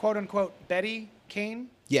Elizabeth quote unquote Betty Kane.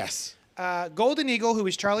 Yes. Golden Eagle, who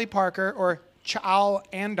is Charlie Parker or Chal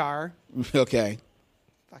Andar. Okay.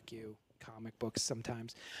 Fuck you, comic books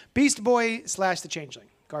sometimes. Beast Boy / the Changeling.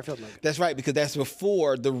 Garfield Logan. That's right, because that's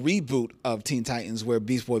before the reboot of Teen Titans, where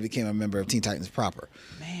Beast Boy became a member of Teen Titans proper.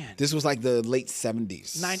 Man. This was like the late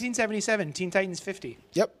 70s. 1977, Teen Titans 50.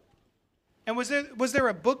 Yep. And was there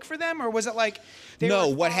a book for them, or was it like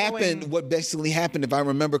what basically happened, if I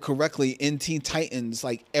remember correctly, in Teen Titans,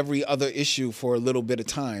 like every other issue for a little bit of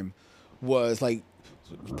time was like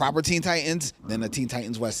proper Teen Titans, then a Teen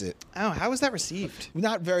Titans West. Oh, how was that received?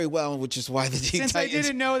 Not very well, which is why the Teen Since Titans... I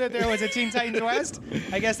didn't know that there was a Teen Titans West,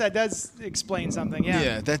 I guess that does explain something.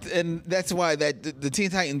 Yeah. Yeah, that's why the Teen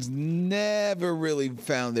Titans never really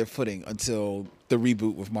found their footing until the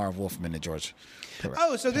reboot with Marv Wolfman and George.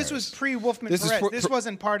 Oh, so this was pre-Wolfman Perez. This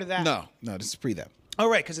wasn't part of that. No, this is pre that. Oh,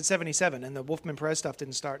 right, because it's 77, and the Wolfman Perez stuff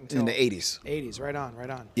didn't start until In the 80s. 80s, right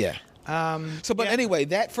on. Yeah. Anyway,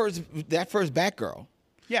 that first Batgirl,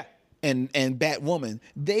 yeah, and Batwoman,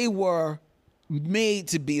 they were made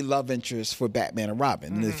to be love interests for Batman and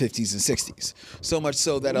Robin in the 50s and 60s. So much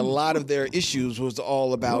so that a lot of their issues was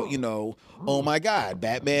all about, oh my God,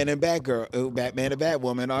 Batman and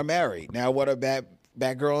Batwoman are married. Now what are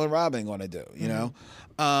Batgirl and Robin going to do, you know?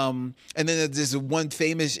 And then there's one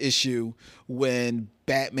famous issue when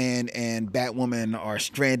Batman and Batwoman are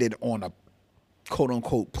stranded on a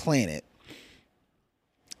quote-unquote planet,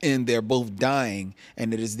 and they're both dying,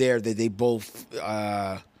 and it is there that they both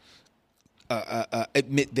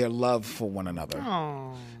admit their love for one another.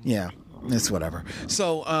 Oh. Yeah, it's whatever.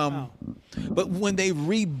 So, but when they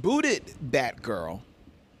rebooted Batgirl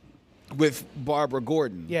with Barbara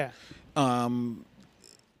Gordon, Yeah.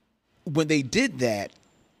 when they did that,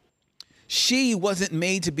 she wasn't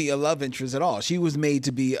made to be a love interest at all. She was made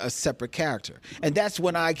to be a separate character. And that's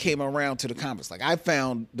when I came around to the comics. Like, I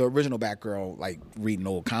found the original Batgirl, like, reading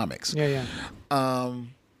old comics. Yeah.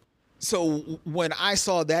 So when I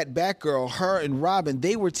saw that Batgirl, her and Robin,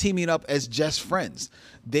 they were teaming up as just friends.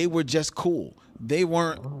 They were just cool. They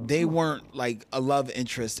weren't like a love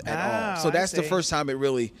interest at all. So that's the first time it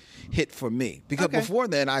really hit for me. Because before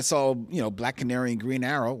then I saw, Black Canary and Green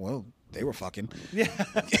Arrow. Well, they were fucking. Yeah.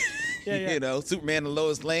 Yeah. Superman and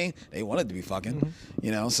Lois Lane, they wanted to be fucking.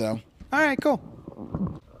 So. All right, cool.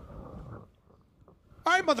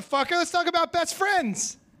 All right, motherfucker, let's talk about best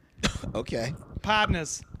friends. Okay.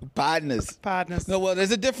 Partners. No, well, there's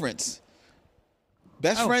a difference.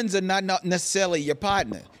 Best friends are not necessarily your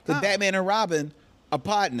partner. Because Batman and Robin are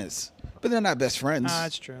partners, but they're not best friends.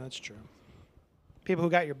 That's true. People who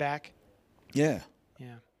got your back. Yeah.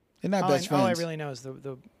 Yeah. They're not best friends. All I really know is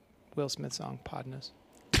the Will Smith song, Partners.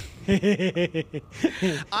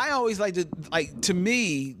 I always to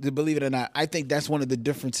me, to believe it or not, I think that's one of the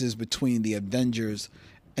differences between the Avengers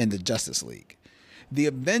and the Justice League. The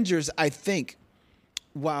Avengers, I think,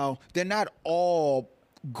 while they're not all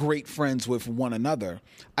great friends with one another,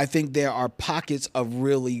 I think there are pockets of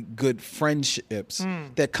really good friendships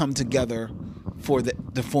that come together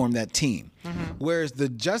to form that team. Mm-hmm. Whereas the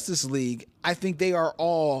Justice League, I think they are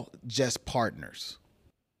all just partners.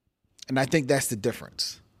 And I think that's the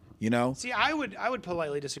difference. See, I would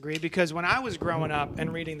politely disagree, because when I was growing up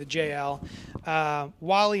and reading the JL,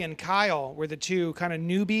 Wally and Kyle were the two kind of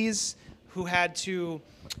newbies who had to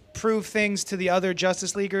prove things to the other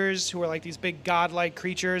Justice Leaguers, who were like these big godlike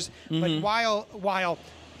creatures. Mm-hmm. But while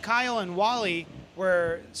Kyle and Wally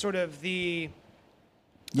were sort of the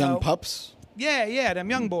young pups. Yeah, them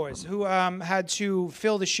young boys who had to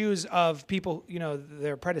fill the shoes of people,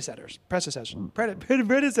 their predecessors,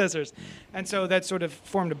 and so that sort of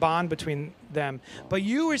formed a bond between them. But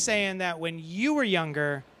you were saying that when you were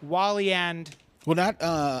younger, Wally and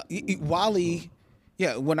Wally.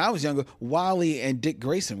 Yeah, when I was younger, Wally and Dick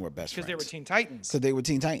Grayson were best friends. Because they were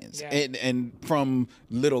Teen Titans. Yeah. And from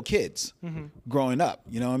little kids growing up.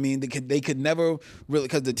 You know what I mean? They could never really...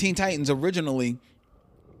 Because the Teen Titans originally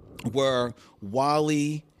were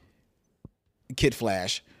Wally, Kid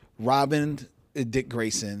Flash, Robin, Dick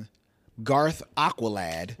Grayson, Garth,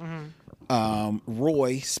 Aqualad,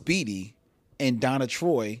 Roy, Speedy, and Donna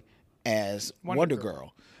Troy as Wonder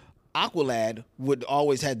Girl. Aqualad would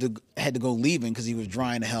always had to go leaving because he was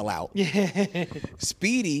drying the hell out. Yeah.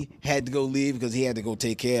 Speedy had to go leave because he had to go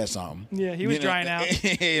take care of something. Yeah, he was drying out.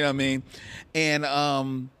 You know what I mean?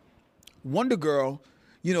 And Wonder Girl,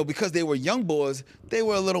 because they were young boys, they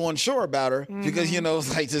were a little unsure about her because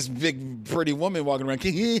it's like this big pretty woman walking around.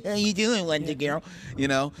 How you doing, Wonder Girl?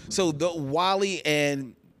 So the Wally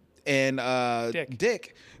and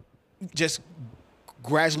Dick just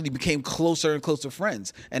gradually became closer and closer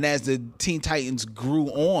friends. And as the Teen Titans grew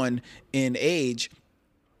on in age,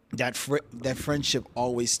 that friendship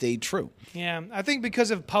always stayed true. Yeah, I think because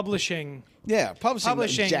of publishing. Yeah,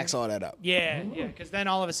 publishing jacks all that up. Yeah, because then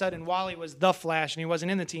all of a sudden Wally was the Flash and he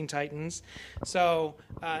wasn't in the Teen Titans. So,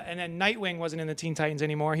 and then Nightwing wasn't in the Teen Titans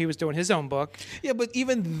anymore. He was doing his own book. Yeah, but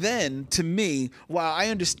even then, to me, while I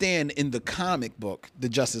understand in the comic book, the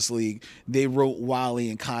Justice League, they wrote Wally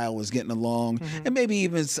and Kyle was getting along, and maybe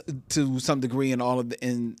even to some degree in all of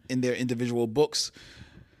in their individual books.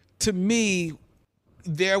 To me,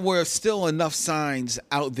 there were still enough signs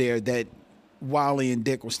out there that Wally and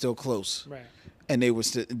Dick were still close, right? And they were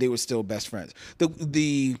still best friends.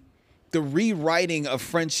 The rewriting of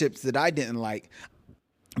friendships that I didn't like.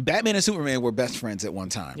 Batman and Superman were best friends at one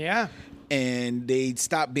time. Yeah, and they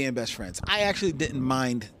stopped being best friends. I actually didn't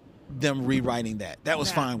mind them rewriting that. That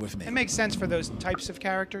was fine with me. It makes sense for those types of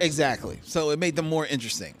characters. Exactly. So it made them more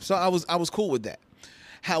interesting. So I was cool with that.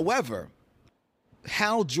 However,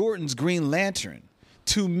 Hal Jordan's Green Lantern,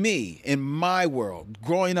 to me, in my world,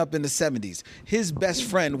 growing up in the 70s, his best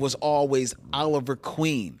friend was always Oliver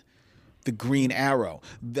Queen, the Green Arrow.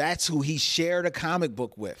 That's who he shared a comic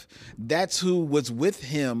book with. That's who was with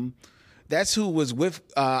him. That's who was with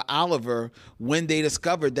Oliver when they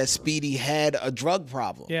discovered that Speedy had a drug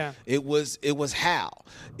problem. Yeah. It was Hal.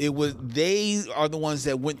 They are the ones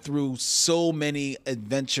that went through so many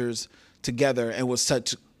adventures together and was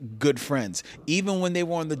such good friends. Even when they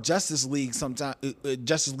were on the Justice League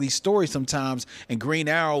Justice League story sometimes, and Green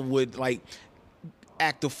Arrow would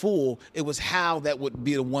act a fool, it was Hal that would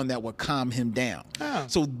be the one that would calm him down. Oh.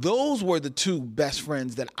 So those were the two best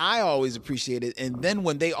friends that I always appreciated. And then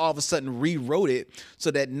when they all of a sudden rewrote it so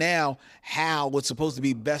that now Hal was supposed to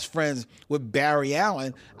be best friends with Barry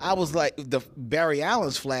Allen, I was like, Barry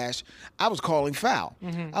Allen's Flash, I was calling foul.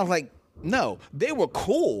 Mm-hmm. I was like, No, they were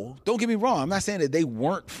cool. Don't get me wrong. I'm not saying that they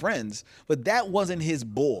weren't friends, but that wasn't his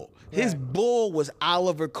bull. His Right. bull was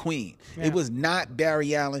Oliver Queen. Yeah. It was not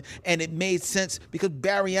Barry Allen, and it made sense because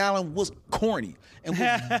Barry Allen was corny and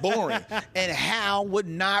was boring, and Hal would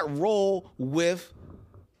not roll with.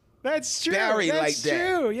 That's true. Barry That's like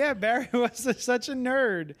that. true. Yeah, Barry was such a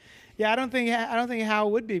nerd. Yeah, I don't think Hal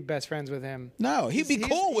would be best friends with him. No, he'd be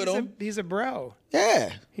cool with him. He's a bro.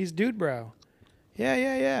 Yeah. He's dude bro.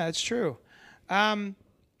 Yeah. That's true.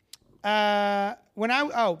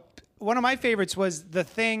 One of my favorites was The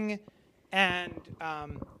Thing, and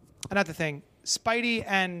not The Thing, Spidey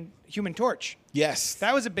and Human Torch. Yes.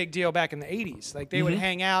 That was a big deal back in the 80s. Like they Mm-hmm. would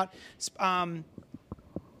hang out, and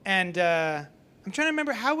I'm trying to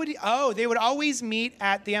remember they would always meet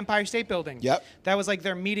at the Empire State Building. Yep. That was like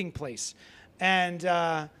their meeting place, and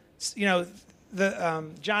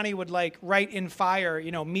Johnny would like write in fire,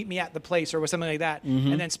 meet me at the place or something like that,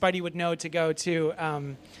 Mm-hmm. and then Spidey would know to go to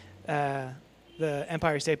the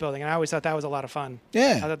Empire State Building, and I always thought that was a lot of fun.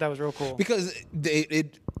 Yeah. I thought that was real cool. Because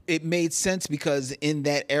it made sense because in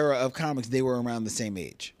that era of comics, they were around the same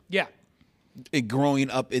age. Yeah. Growing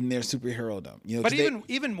up in their superhero-dom. But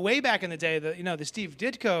even way back in the day, the Steve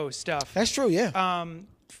Ditko stuff. That's true, yeah.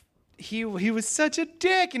 He was such a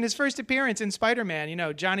dick in his first appearance in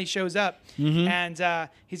Spider-Man. Johnny shows up Mm-hmm. and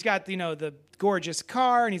he's got the gorgeous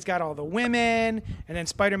car and he's got all the women, and then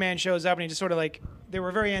Spider-Man shows up and he just sort of like they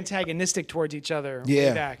were very antagonistic towards each other way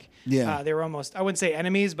Yeah. back. Yeah. They were almost, I wouldn't say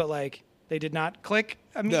enemies, but like they did not click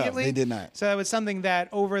immediately. they did not. So that was something that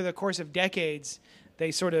over the course of decades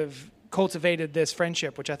they sort of cultivated this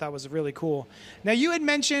friendship, which I thought was really cool. Now you had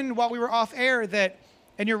mentioned while we were off air that,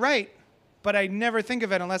 and you're right, but I never think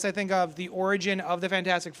of it unless I think of the origin of the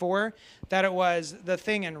Fantastic Four, that it was The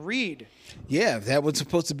Thing and Reed. Yeah, that was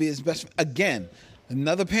supposed to be his best. Again,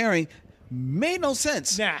 another pairing made no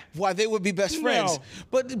sense. Nah. Why they would be best friends.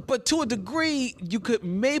 No. But to a degree, you could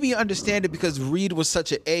maybe understand it because Reed was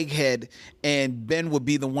such an egghead, and Ben would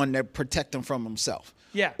be the one that protect him from himself.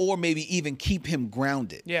 Yeah. Or maybe even keep him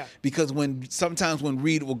grounded. Yeah. Because sometimes when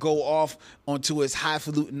Reed will go off onto his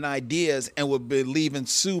highfalutin ideas and would be leaving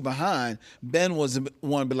Sue behind, Ben was the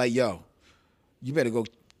one to be like, yo, you better go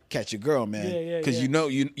catch your girl, man. Yeah, Because yeah.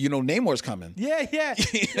 you know Namor's coming. Yeah.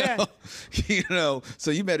 You know,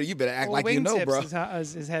 so you better act Well, like you know, bro.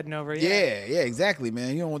 Wingtips is heading over. Yeah, exactly,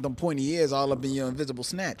 man. You don't want them pointy ears all up in your invisible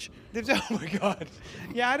snatch. Oh my god.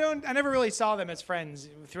 Yeah, I never really saw them as friends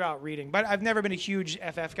throughout reading, but I've never been a huge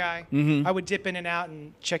FF guy. Mm-hmm. I would dip in and out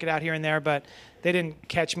and check it out here and there, but they didn't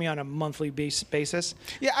catch me on a monthly basis.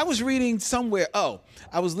 Yeah, I was reading somewhere.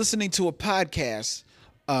 I was listening to a podcast,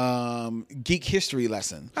 Geek History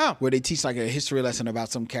Lesson, where they teach like a history lesson about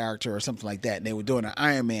some character or something like that, and they were doing an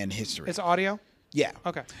Iron Man history. It's audio? Yeah.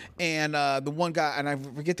 Okay. And the one guy, and I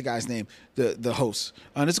forget the guy's name, the host,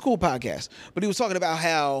 and it's a cool podcast, but he was talking about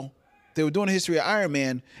how they were doing a history of Iron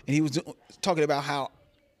Man, and he was talking about how,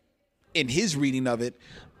 in his reading of it,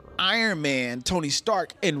 Iron Man, Tony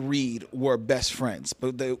Stark, and Reed were best friends,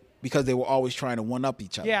 but because they were always trying to one-up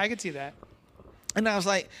each other. Yeah, I could see that. And I was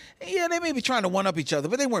like, yeah, they may be trying to one-up each other,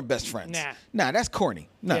 but they weren't best friends. Nah, that's corny.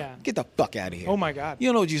 No, Yeah. get the fuck out of here. Oh, my God. You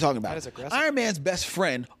don't know what you're talking about. That is aggressive. Iron Man's best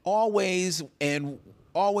friend always was.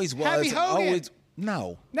 Happy and Hogan. always,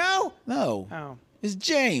 no. No? No. Oh. It's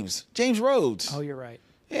James Rhodes. Oh, you're right.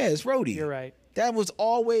 Yeah, it's Rhodey. You're right. That was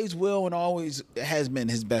always will and always has been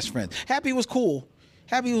his best friend. Happy was cool.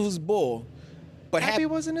 Happy was his bull. But Happy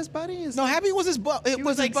wasn't his buddy? No, Happy was his buddy. He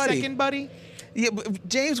was like buddy. second buddy? Yeah, but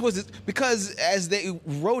James was because as they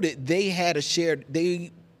wrote it, they had a shared.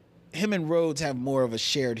 Him and Rhodes have more of a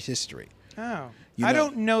shared history. Oh. You I know.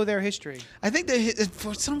 don't know their history. I think that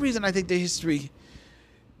for some reason, I think their history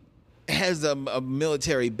has a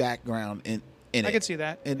military background in it. I could see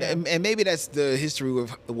that. and, Yeah. and maybe that's the history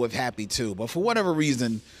with Happy too. But for whatever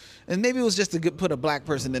reason, and maybe it was just to put a black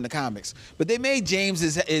person in the comics, but they made James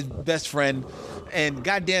his best friend, and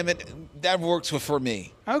goddamn it, that works for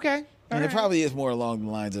me. Okay. And All it right. probably is more along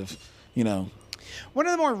the lines of, One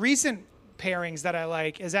of the more recent pairings that I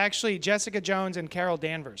like is actually Jessica Jones and Carol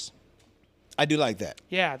Danvers. I do like that.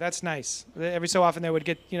 Yeah, that's nice. Every so often they would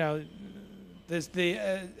get, the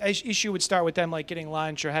issue would start with them like getting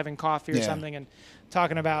lunch or having coffee or Yeah. something and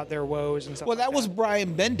talking about their woes and stuff. Well, like that was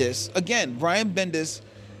Brian Bendis. Again, Brian Bendis,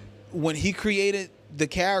 when he created the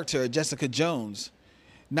character Jessica Jones,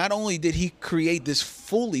 not only did he create this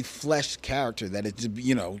fully fleshed character that is,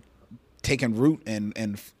 taken root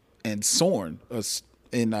and soared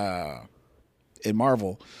in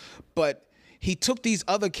Marvel, but he took these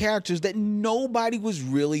other characters that nobody was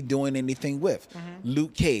really doing anything with.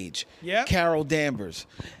 Luke Cage, Yep. Carol Danvers,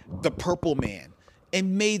 the Purple Man.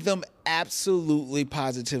 and made them absolutely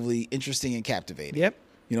positively interesting and captivating. Yep.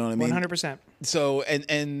 You know what I mean? 100%. So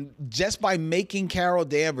and just by making Carol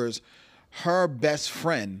Danvers her best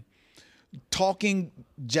friend, talking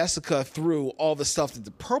Jessica through all the stuff that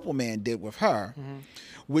the Purple Man did with her,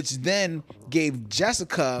 which then gave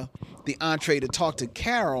Jessica the entree to talk to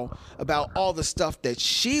Carol about all the stuff that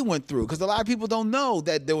she went through. Because a lot of people don't know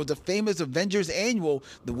that there was a famous Avengers Annual,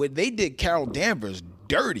 the way they did Carol Danvers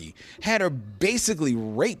dirty, had her basically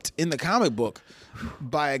raped in the comic book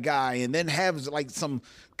by a guy, and then have like some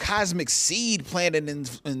cosmic seed planted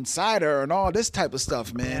inside her and all this type of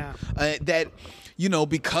stuff, man. That, you know,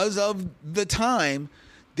 because of the time,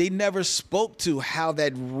 they never spoke to how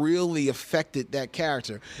that really affected that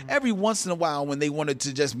character. Every once in a while, when they wanted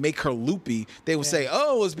to just make her loopy, they would say,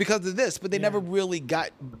 oh, it's because of this, but they never really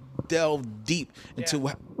delved deep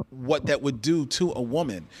into what that would do to a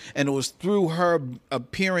woman. And it was through her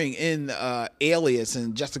appearing in Alias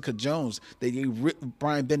and Jessica Jones that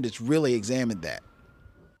Brian Bendis really examined that.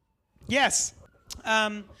 Yes.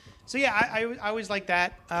 So yeah, I always like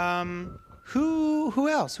that. Who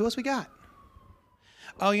else? Who else we got?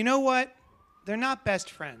 Oh, you know what? They're not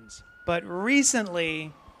best friends, but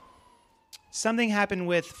recently something happened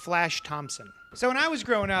with Flash Thompson. So when I was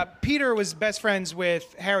growing up, Peter was best friends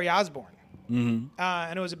with Harry Osborn. And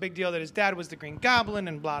it was a big deal that his dad was the Green Goblin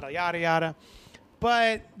and blah, blah, yada, yada.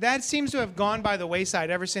 But that seems to have gone by the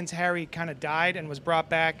wayside ever since Harry kind of died and was brought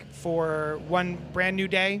back for One Brand New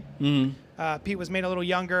Day. Pete was made a little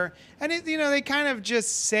younger. And, they kind of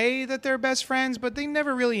just say that they're best friends, but they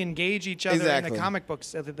never really engage each other in the comic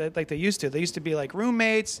books like they used to. They used to be like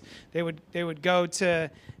roommates. They would go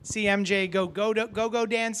to see MJ go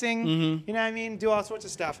dancing. You know what I mean? Do all sorts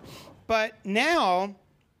of stuff. But now...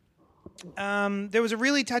 there was a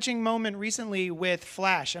really touching moment recently with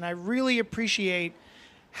Flash, and I really appreciate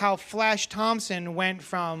how Flash Thompson went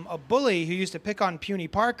from a bully who used to pick on puny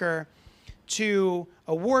Parker to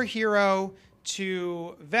a war hero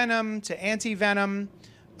to Venom to anti-Venom.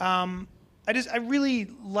 I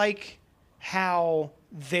really like how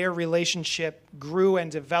their relationship grew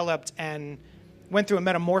and developed and went through a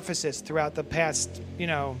metamorphosis throughout the past,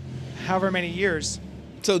 however many years.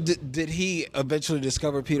 So did he eventually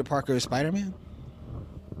discover Peter Parker as Spider-Man?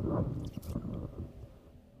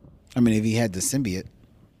 I mean, if he had the symbiote.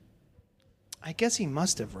 I guess he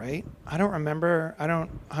must have, right? I don't remember. I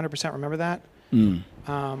don't 100% remember that.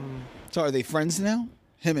 So are they friends now?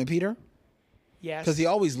 Him and Peter? Yes. Because he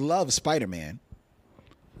always loved Spider-Man.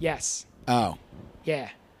 Yes. Oh. Yeah.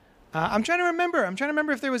 I'm trying to remember.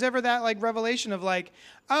 If there was ever that revelation of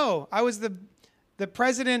oh, I was the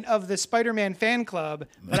president of the Spider-Man fan club,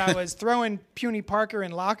 but I was throwing puny Parker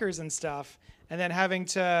in lockers and stuff, and then having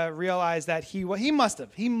to realize that he must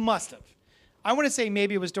have. I want to say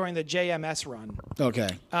maybe it was during the JMS run. Okay.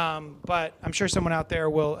 But I'm sure someone out there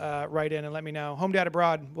will write in and let me know. Home Dad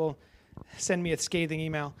Abroad will send me a scathing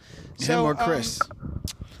email. Him or Chris.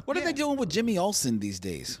 What are they doing with Jimmy Olsen these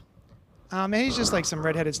days? He's just like some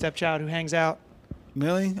redheaded stepchild who hangs out.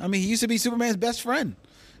 Really? I mean, he used to be Superman's best friend.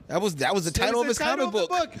 That was the title of his comic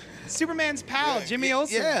book. Superman's pal, Jimmy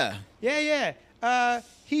Olsen. Yeah.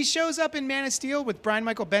 He shows up in Man of Steel with Brian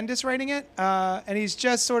Michael Bendis writing it, and he's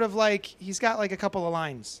just sort of he's got a couple of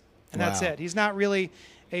lines, and that's it. He's not really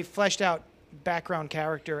a fleshed out background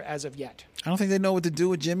character as of yet. I don't think they know what to do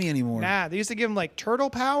with Jimmy anymore. Nah, they used to give him turtle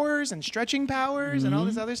powers and stretching powers and all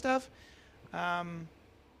this other stuff.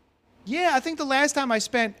 Yeah, I think the last time I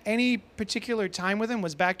spent any particular time with him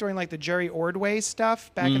was back during the Jerry Ordway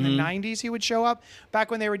stuff. Back in the 90s, he would show up. Back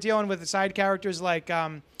when they were dealing with the side characters like...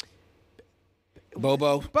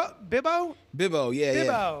 Bobo? Bibbo? Bibbo, yeah.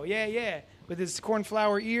 Bibbo, yeah. With his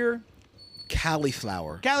cornflower ear.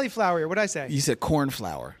 Cauliflower. Cauliflower ear, what'd I say? You said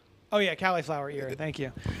cornflower. Oh, yeah, cauliflower ear. Thank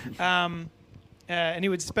you. And he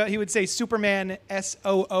would say Superman,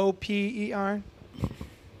 Sooper.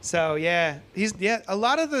 So yeah, a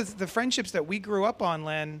lot of the friendships that we grew up on,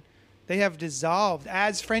 Len, they have dissolved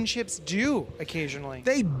as friendships do occasionally.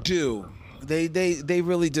 They do. They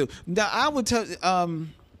really do. Now I would tell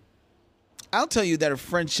I'll tell you that a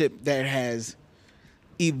friendship that has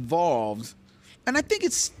evolved, and I think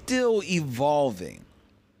it's still evolving,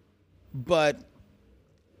 but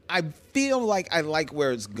I feel like I like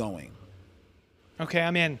where it's going. Okay,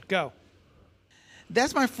 I'm in. Go.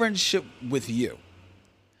 That's my friendship with you.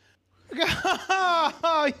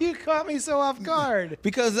 Oh, you caught me so off guard.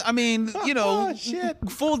 Because, I mean, shit.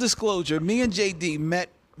 Full disclosure, me and JD met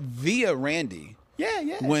via Randy.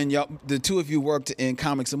 Yeah. When the two of you worked in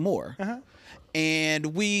Comics and More. And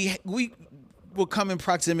we will come in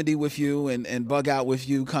proximity with you and bug out with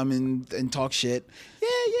you, come in and talk shit.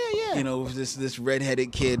 Yeah. Yeah. You know, this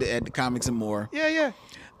redheaded kid at the Comics and More. Yeah.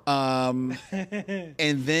 And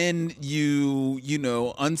then you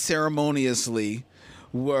know, unceremoniously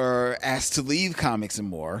were asked to leave Comics and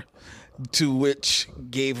More, to which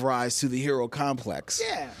gave rise to the Hero Complex.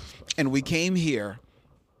 Yeah. And we came here,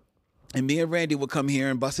 and me and Randy would come here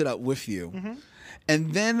and bust it up with you. Mm-hmm.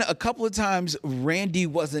 And then a couple of times, Randy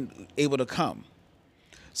wasn't able to come.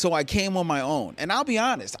 So I came on my own. And I'll be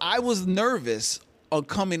honest, I was nervous on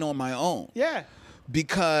coming on my own. Yeah.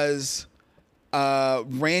 Because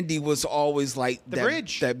Randy was always like The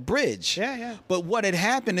bridge. That bridge. Yeah. But what had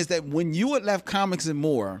happened is that when you had left Comics and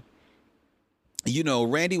More, you know,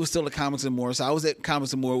 Randy was still at Comics and More, so I was at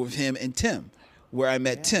Comics and More with him and Tim, where I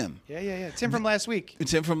met Tim. Yeah. Tim from last week.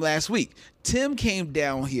 Tim from last week. Tim came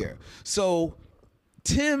down here. So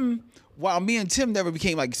Tim, while me and Tim never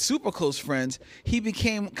became like super close friends, he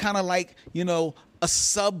became kind of like, you know, a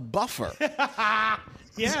sub buffer.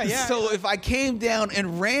 Yeah. So if I came down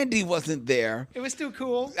and Randy wasn't there, It was still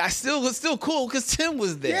cool. I still was still cool because Tim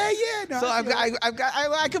was there. Yeah. No, So I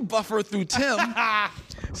I could buffer through Tim.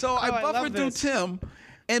 So I I love buffered through this. Tim,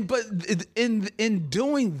 but in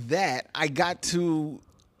doing that, I got to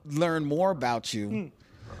learn more about you.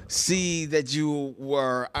 See that you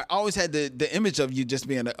were. I always had the image of you just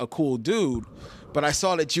being a cool dude, but I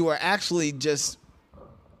saw that you were actually just,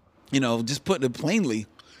 you know, just putting it plainly,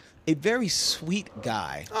 a very sweet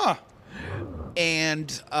guy. Oh,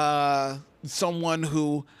 And someone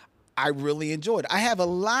who I really enjoyed. I have a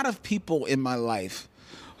lot of people in my life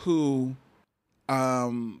who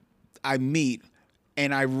I meet,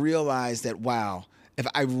 and I realize that, wow, if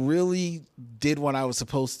I really did what I was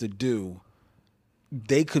supposed to do,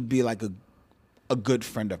 they could be like a good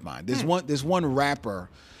friend of mine. There's one rapper,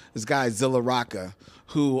 this guy Zilla Rocca,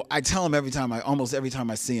 who I tell him almost every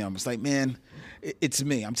time I see him, it's like, man, it's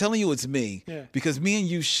me. I'm telling you, it's me. Yeah. Because me and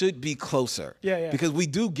you should be closer. Yeah. Because we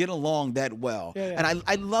do get along that well. Yeah. And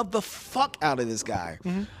I love the fuck out of this guy.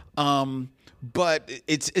 But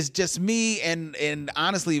it's just me and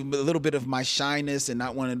honestly a little bit of my shyness and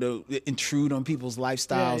not wanting to intrude on people's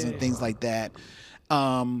lifestyles and things like that.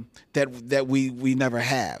 That we never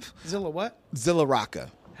have. Zilla what? Zilla Rocca.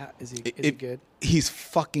 Is he good? He's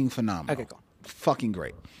fucking phenomenal. Okay, cool. Fucking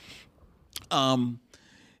great.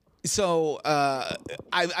 So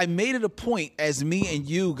I made it a point as me and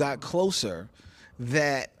you got closer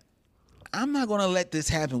that I'm not going to let this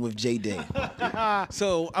happen with JD.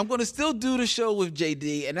 So I'm going to still do the show with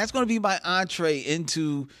JD, and that's going to be my entree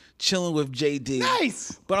into chilling with JD.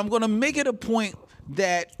 Nice. But I'm going to make it a point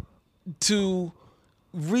that to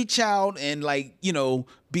reach out and, like, you know,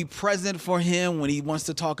 be present for him when he wants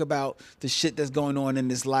to talk about the shit that's going on in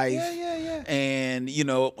his life. Yeah. And, you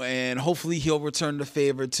know, and hopefully he'll return the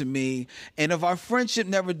favor to me. And if our friendship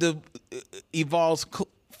never evolves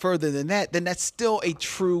further than that, then that's still a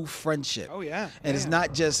true friendship. Oh, yeah. And it's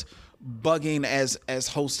not just bugging as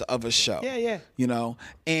host of a show. Yeah. You know,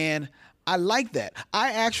 and I like that.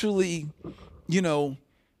 I actually, you know,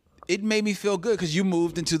 it made me feel good because you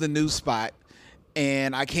moved into the new spot,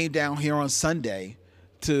 and I came down here on Sunday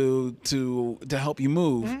to help you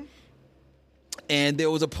move. Mm-hmm. And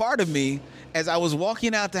there was a part of me as I was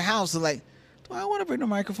walking out the house, like, do I want to bring the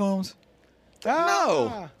microphones?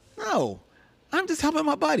 Ah. No. I'm just helping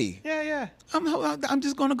my buddy. Yeah. I'm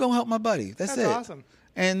just gonna go help my buddy. That's it. awesome.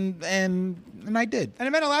 And I did. And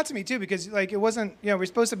it meant a lot to me too, because like it wasn't, you know, we're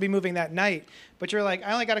supposed to be moving that night, but you're like,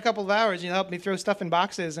 I only got a couple of hours. You helped me throw stuff in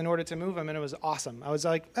boxes in order to move them, and it was awesome. I was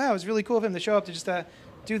like, oh, it was really cool of him to show up to just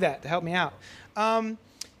do that to help me out.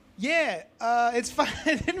 It's fun.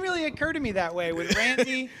 It didn't really occur to me that way with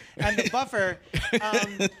Randy and the buffer.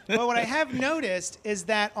 But what I have noticed is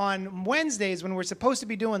that on Wednesdays when we're supposed to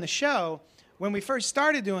be doing the show, when we first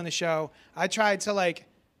started doing the show, I tried to like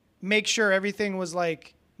make sure everything was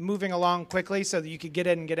like moving along quickly so that you could get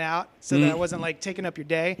in and get out, so that it wasn't like taking up your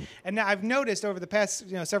day. And now I've noticed over the past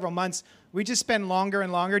several months, we just spend longer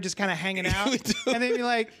and longer just kind of hanging out, and then be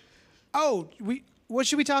like, oh, what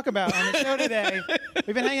should we talk about on the show today?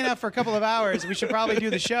 We've been hanging out for a couple of hours. We should probably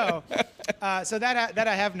do the show. So that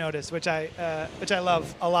I have noticed, which I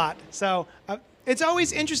love a lot. So it's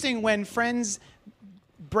always interesting when friends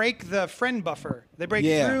break the friend buffer. They break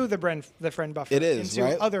through the friend buffer into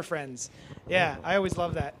right? other friends. Yeah, I always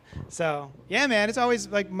love that. So yeah, man, it's always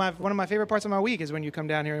like one of my favorite parts of my week is when you come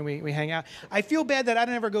down here and we hang out. I feel bad that I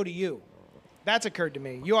never go to you. That's occurred to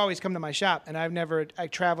me. You always come to my shop, and I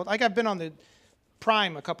traveled. Like I've been on the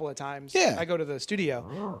Prime a couple of times. Yeah. I go to the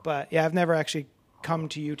studio, but yeah, I've never actually come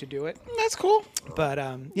to you to do it. That's cool. But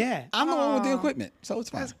yeah, I'm the one with the equipment, so it's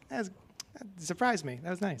fine. That surprised me.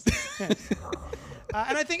 That was nice.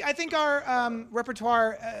 And I think our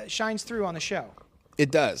repertoire shines through on the show.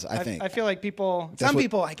 It does, I think. I feel like some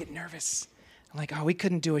people, I get nervous. I'm like, oh, we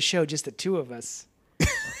couldn't do a show just the two of us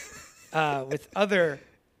with other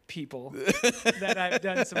people that I've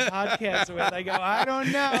done some podcasts with. I go, I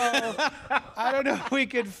don't know if we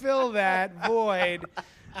could fill that void.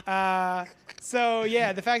 So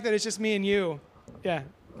yeah, the fact that it's just me and you, yeah,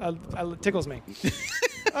 tickles me.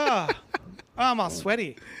 I'm all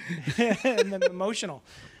sweaty and then emotional.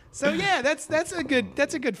 So yeah, that's a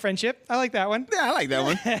good friendship. I like that one. Yeah, I like that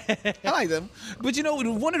one. I like them. But you know,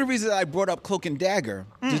 one of the reasons I brought up Cloak and Dagger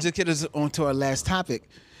to just get us onto our last topic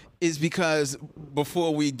is because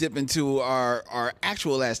before we dip into our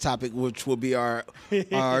actual last topic, which will be our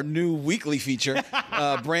new weekly feature,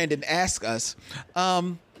 Brandon Ask Us.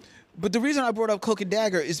 But the reason I brought up Cloak and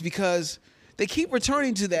Dagger is because they keep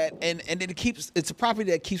returning to that, and it's a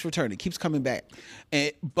property that keeps returning, keeps coming back.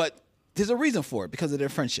 But there's a reason for it, because of their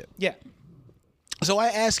friendship. Yeah. So I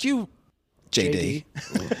ask you, JD,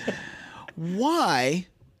 why,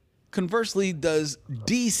 conversely, does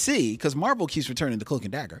DC, because Marvel keeps returning to Cloak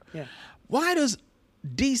and Dagger, why does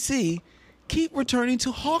DC keep returning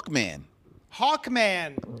to Hawkman?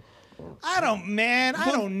 Hawkman. I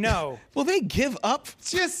don't know. Will they give up?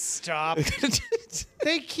 Just stop.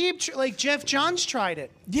 They keep, like, Jeff Johns tried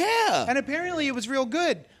it. Yeah. And apparently it was real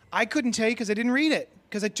good. I couldn't tell you because I didn't read it,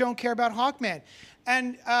 because I don't care about Hawkman.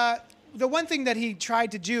 And the one thing that he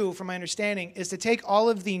tried to do, from my understanding, is to take all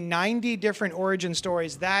of the 90 different origin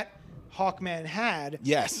stories that Hawkman had,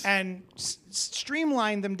 and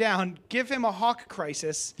streamline them down, give him a Hawk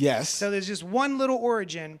crisis. Yes. So there's just one little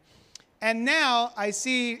origin. And now I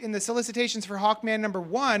see in the solicitations for Hawkman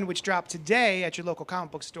 #1, which dropped today at your local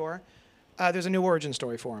comic book store, there's a new origin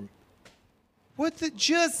story for him.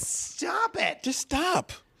 Just stop it. Just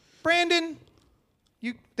stop. Brandon,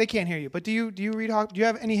 they can't hear you, but do you read do you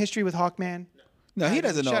have any history with Hawkman? No, he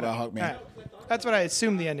doesn't know about Hawkman. Right. That's what I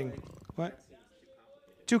assumed the ending. What?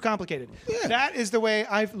 Too complicated. Yeah. That is the way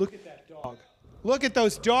look at that dog. Look at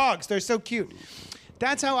those dogs. They're so cute.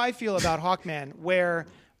 That's how I feel about Hawkman, where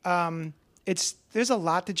there's a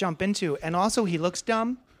lot to jump into, and also he looks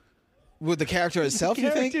dumb. With the character itself,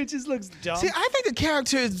 you think? The character just looks dumb. See, I think the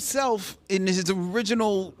character itself, in his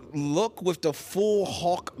original look with the full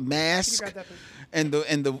Hawk mask and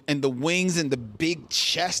the wings and the big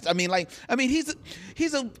chest.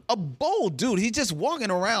 He's a bold dude. He's just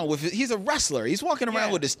walking around with it. He's a wrestler. He's walking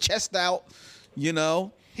around with his chest out. You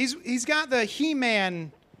know. He's got the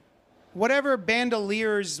He-Man, whatever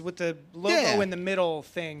bandoliers with the logo in the middle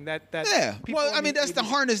thing. That Well, that's the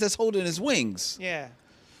harness that's holding his wings. Yeah.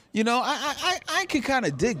 You know, I could kind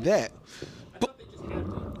of dig that. But,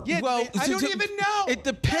 I don't even know. It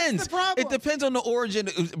depends. That's the problem. It depends on the origin.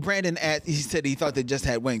 Brandon, he said he thought they just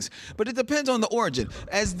had wings, but it depends on the origin.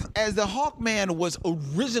 As the Hawkman was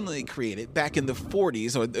originally created back in the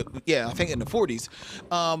 40s, I think in the 40s,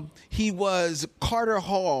 he was Carter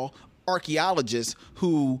Hall archaeologist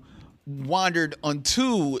who wandered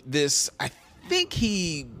onto this. I think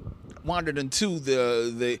he wandered into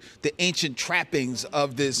the ancient trappings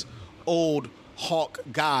of this old hawk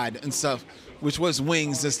god and stuff, which was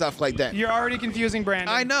wings and stuff like that. You're already confusing Brandon.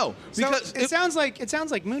 I know, because it sounds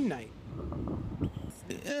like Moon Knight.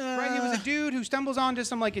 Right, he was a dude who stumbles onto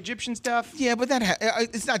some like Egyptian stuff. Yeah, but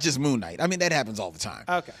it's not just Moon Knight. That happens all the time.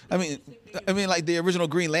 Okay. Like the original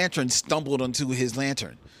Green Lantern stumbled onto his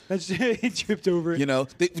lantern. He tripped over it. You know,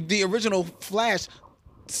 the original Flash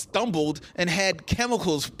stumbled and had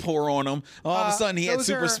chemicals pour on him. All of a sudden, he had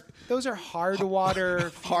those are hard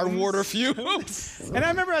water fumes. And I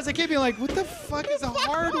remember as a kid being like, "What the fuck is a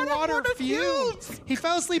hard water fume?" He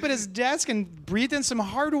fell asleep at his desk and breathed in some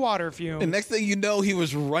hard water fume. The next thing you know, he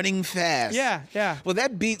was running fast. Yeah. Well,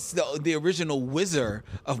 that beats the original Wizard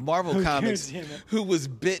of Marvel Comics, who was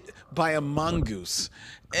bit by a mongoose,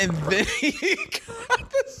 and then he got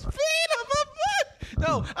the speed of a butt.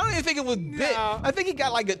 No, I don't even think it was bit. I think he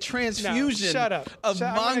got like a transfusion of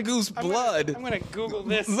mongoose blood. I'm gonna Google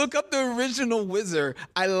this. Look up the original Wizard.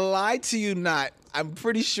 I lied to you not. I'm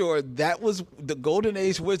pretty sure that was the Golden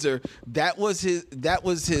Age Wizard. That was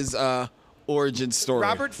his origin story.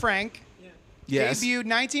 Robert Frank. Yes. Debuted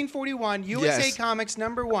 1941, USA Comics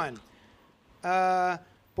 #1.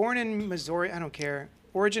 Born in Missouri, I don't care.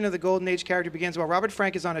 Origin of the Golden Age character begins while Robert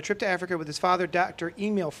Frank is on a trip to Africa with his father, Dr.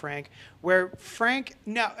 Emil Frank, where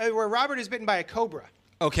Robert is bitten by a cobra.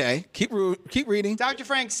 Okay, keep reading. Dr.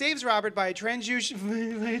 Frank saves Robert by a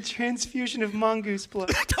transfusion of mongoose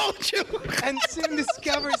blood. I told you. And soon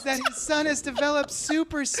discovers that his son has developed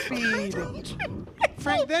super speed.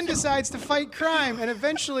 Frank then decides to fight crime and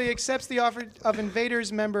eventually accepts the offer of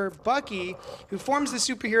Invaders member Bucky, who forms the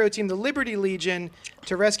superhero team, the Liberty Legion,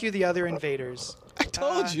 to rescue the other Invaders. I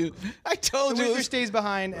told you. I told The you. Wizard stays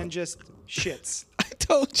behind and just shits. I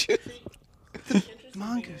told you.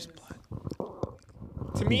 Mongoose blood.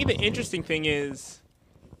 To me, the interesting thing is,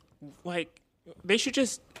 like, they should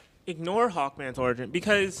just ignore Hawkman's origin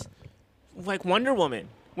because, like, Wonder Woman,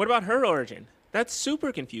 what about her origin? That's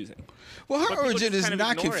super confusing. Well, But her people origin just is kind of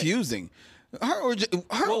not ignore it. confusing.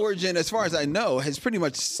 Her origin, as far as I know, has pretty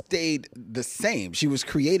much stayed the same. She was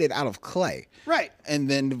created out of clay, Right. and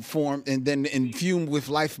then formed, and then infumed with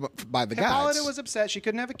life by the gods. Hippolyta was upset. She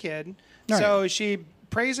couldn't have a kid. Right. So she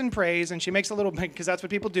prays and prays, and she makes a little, because that's what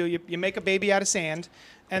people do. You make a baby out of sand,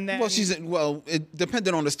 and then... It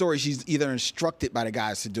depending on the story, she's either instructed by the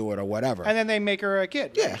guys to do it or whatever. And then they make her a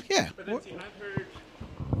kid. Yeah. But then, see,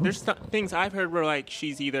 there's things I've heard where, like,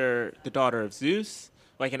 she's either the daughter of Zeus,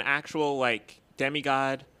 like an actual, like,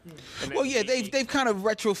 demigod. and then Well, yeah, she- they've kind of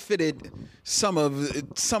retrofitted some of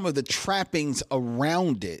the trappings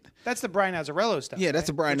around it. That's the Brian Azzarello stuff. Yeah, that's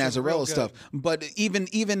the Brian Which is real Azzarello good. stuff. But even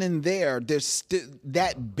in there, there's still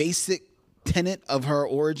that basic tenet of her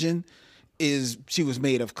origin is she was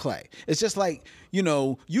made of clay. It's just like,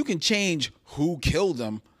 you can change who killed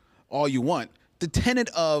him all you want. The tenet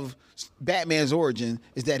of Batman's origin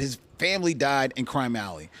is that his family died in Crime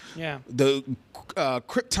Alley. Yeah. The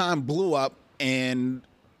Krypton blew up and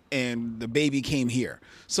the baby came here.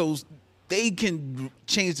 So they can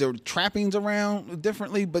change their trappings around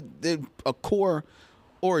differently, but a core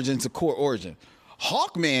origin's a core origin.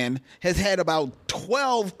 Hawkman has had about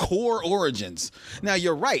 12 core origins. Now,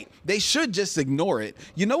 you're right. They should just ignore it.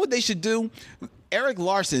 You know what they should do? Eric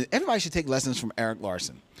Larson, everybody should take lessons from Eric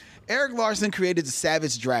Larson. Eric Larson created the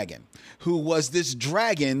Savage Dragon, who was this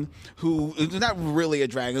dragon who is not really a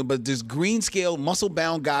dragon, but this green scale, muscle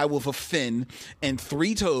bound guy with a fin and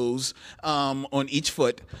 3 toes on each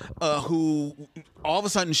foot, who all of a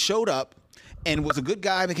sudden showed up and was a good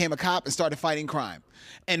guy, became a cop, and started fighting crime.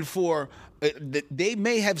 And they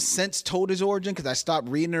may have since told his origin because I stopped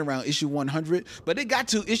reading it around issue 100, but it got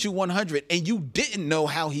to issue 100 and you didn't know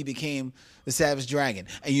how he became the Savage Dragon.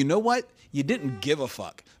 And you know what? You didn't give a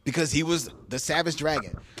fuck because he was the Savage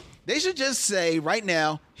Dragon. They should just say right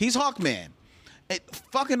now, he's Hawkman.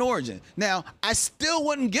 Fucking origin. Now, I still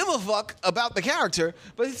wouldn't give a fuck about the character,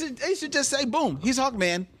 but they should just say, boom, he's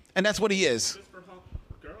Hawkman, and that's what he is. Just for Hawk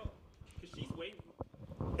Girl. 'Cause she's way...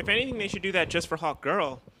 If anything, they should do that just for Hawk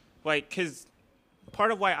Girl. Like, because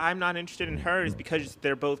part of why I'm not interested in her is because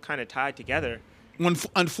they're both kind of tied together.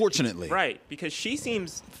 Unfortunately. Right, because she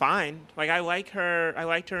seems fine. Like, I liked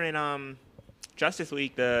her in Justice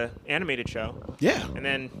League, the animated show. Yeah. And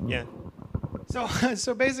then, yeah.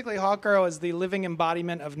 So basically, Hawkgirl is the living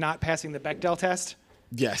embodiment of not passing the Bechdel test.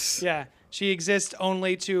 Yes. Yeah. She exists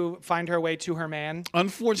only to find her way to her man.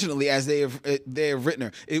 Unfortunately, as they have written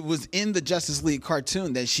her, it was in the Justice League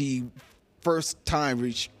cartoon that she first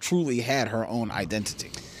time truly had her own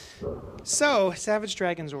identity. So, Savage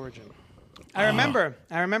Dragon's origin. I remember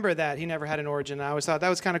that he never had an origin. I always thought that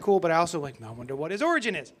was kind of cool, but I also I wonder what his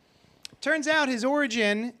origin is. Turns out his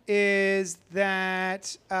origin is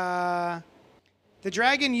that the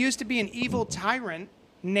dragon used to be an evil tyrant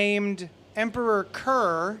named Emperor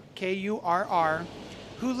Kurr, Kurr,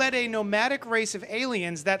 who led a nomadic race of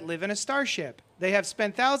aliens that live in a starship. They have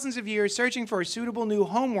spent thousands of years searching for a suitable new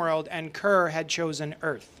homeworld, and Kurr had chosen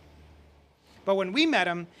Earth. But when we met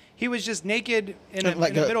him, he was just naked in the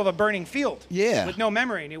middle of a burning field. Yeah. With no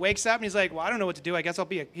memory. And he wakes up and he's like, well, I don't know what to do. I guess I'll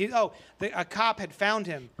be a cop had found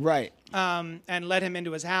him. Right. And led him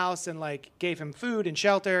into his house and gave him food and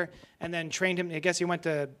shelter and then trained him. I guess he went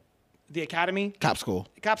to the academy. Cop school.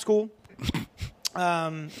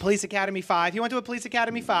 Police Academy 5. He went to a Police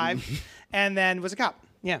Academy 5 and then was a cop.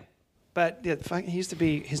 Yeah. But he used to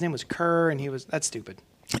be, his name was Kerr and that's stupid.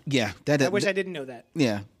 Yeah. I wish I didn't know that.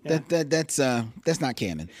 Yeah. That's not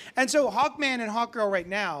canon. And so Hawkman and Hawkgirl right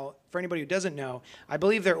now, for anybody who doesn't know, I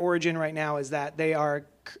believe their origin right now is that they are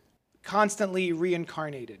constantly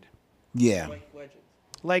reincarnated. Yeah.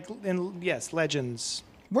 Legends.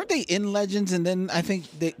 Weren't they in Legends and then I think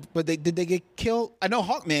did they get killed? I know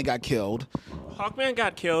Hawkman got killed. Hawkman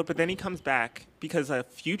got killed, but then he comes back because a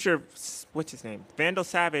future, what's his name? Vandal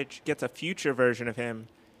Savage gets a future version of him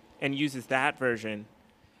and uses that version.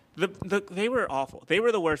 They were awful. They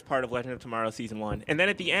were the worst part of Legend of Tomorrow Season 1. And then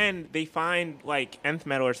at the end, they find, Nth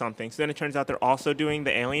Metal or something. So then it turns out they're also doing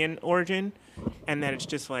the alien origin. And then it's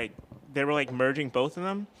just they were like merging both of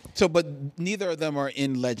them. So, but neither of them are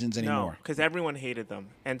in Legends No, anymore. because everyone hated them,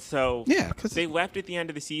 and so Yeah, 'cause- they left at the end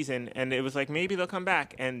of the season, and it was like maybe they'll come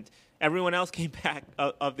back, and everyone else came back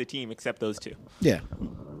of the team except those two. Yeah,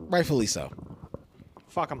 rightfully so.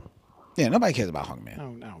 Fuck them. Yeah, nobody cares about Hawkman.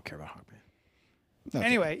 I don't care about Hawkman. Okay.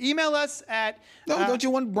 Anyway, email us at Don't you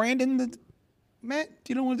want Brandon? Matt,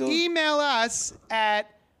 You don't want to do it? email us at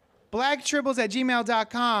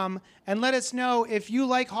blacktribbles@gmail.com and let us know if you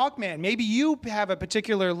like Hawkman. Maybe you have a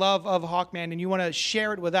particular love of Hawkman and you want to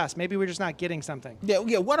share it with us. Maybe we're just not getting something. Yeah.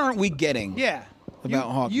 What aren't we getting? Yeah. About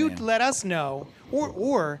Hawkman. You let us know,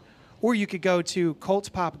 or you could go to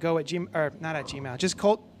cultpopgo at gmail, or not at Gmail, just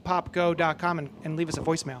cultpopgo.com and leave us a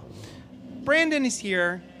voicemail. Brandon is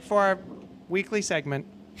here for our weekly segment.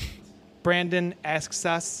 Brandon asks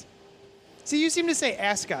us. See, you seem to say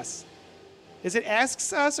ask us. Is it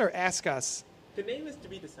asks us or ask us? The name is to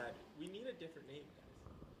be decided. We need a different name,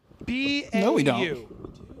 guys. B-A-U. No, we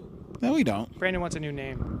don't. No, we don't. Brandon wants a new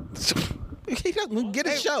name. He doesn't get a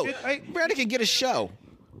Hey, show. hey. Brandon can get a show.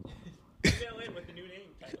 Email in with the new name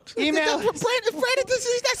title. Email Brandon,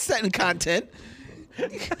 he's not setting content. you're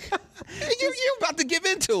about to give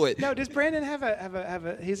into it. No, does Brandon have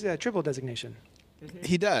a he's a triple designation?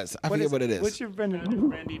 He does. I forget what it is. What's your Brandon?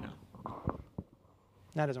 Brandino.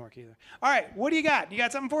 That doesn't work either. All right, what do you got? You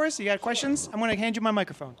got something for us? You got questions? I'm going to hand you my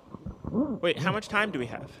microphone. Wait, how much time do we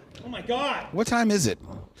have? Oh my God! What time is it?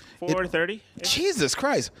 4:30. Jesus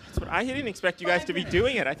Christ. I didn't expect you guys to be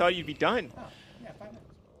doing it. I thought you'd be done. Yeah, 5 minutes.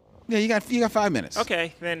 Yeah, you got 5 minutes.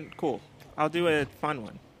 Okay, then cool. I'll do a fun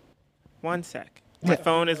one. 1 sec. My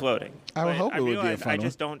phone is loading. I would But hope it would be a realize fun I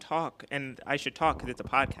just one. don't talk, and I should talk because it's a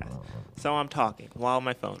podcast. So I'm talking while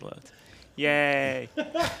my phone loads. Yay.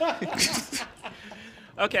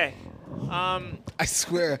 Okay. I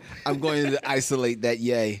swear I'm going to isolate that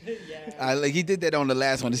yay. Like he did that on the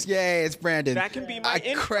last one. It's yay, it's Brandon. That can be my I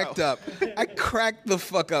intro. cracked up. I cracked the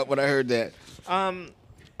fuck up when I heard that.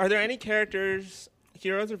 Are there any characters,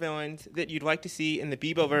 heroes or villains, that you'd like to see in the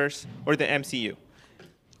Beboverse or the MCU?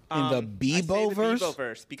 In the I say Beboverse? the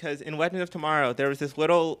Beboverse because in Legends of Tomorrow there was this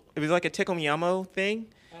little, it was like a Tickle Me Elmo thing,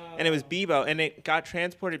 and it was Bebo, and it got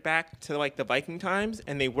transported back to like the Viking times,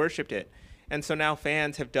 and they worshipped it, and so now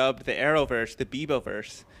fans have dubbed the Arrowverse the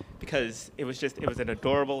Beboverse because it was an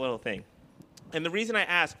adorable little thing. And the reason I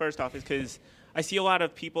ask first off is because I see a lot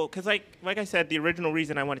of people, because like I said, the original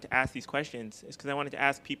reason I wanted to ask these questions is because I wanted to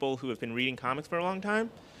ask people who have been reading comics for a long time.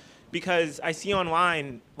 Because I see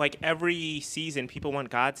online, like every season, people want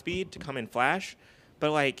Godspeed to come in Flash,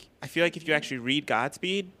 but like I feel like if you actually read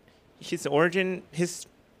Godspeed, his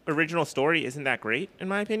original story isn't that great in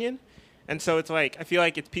my opinion, and so it's like I feel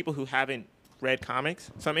like it's people who haven't read comics.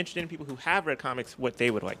 So I'm interested in people who have read comics what they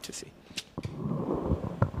would like to see.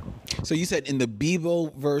 So you said in the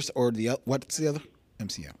Beboverse or the what's the other?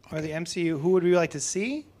 MCU. Or the MCU, who would we like to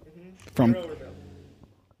see? From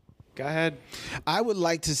Go ahead. I would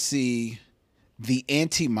like to see the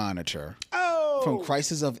Anti-Monitor from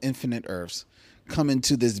Crisis of Infinite Earths come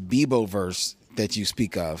into this Beboverse that you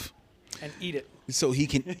speak of. And eat it. So he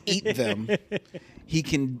can eat them. He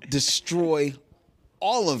can destroy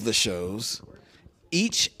all of the shows,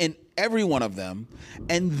 each and every one of them,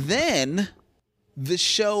 and then the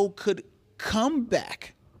show could come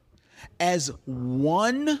back as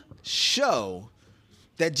one show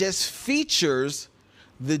that just features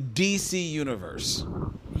the DC universe.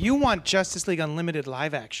 You want Justice League Unlimited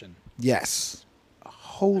live action? Yes.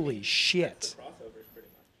 Holy shit!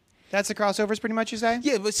 That's the crossovers, pretty much. You say?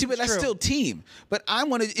 Yeah, but see, but that's true. still team. But I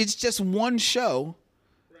want to. It's just one show,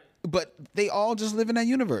 but they all just live in that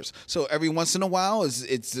universe. So every once in a while,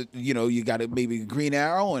 it's you got maybe a Green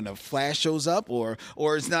Arrow and a Flash shows up, or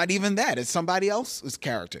it's not even that. It's somebody else's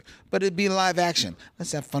character, but it'd be live action.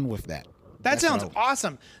 Let's have fun with that. That That's what sounds I-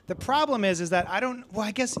 awesome. The problem is that I don't. Well,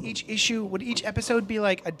 I guess each episode be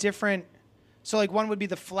like a different. So like one would be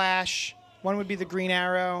the Flash, one would be the Green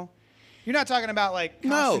Arrow. You're not talking about like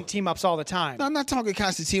constant team ups all the time. No, I'm not talking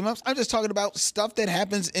constant team ups. I'm just talking about stuff that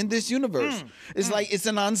happens in this universe. It's like it's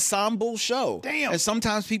an ensemble show. Damn. And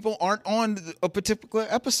sometimes people aren't on a particular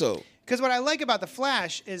episode. Because what I like about the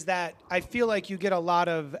Flash is that I feel like you get a lot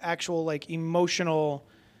of actual like emotional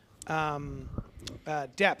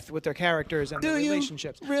depth with their characters and their Do you?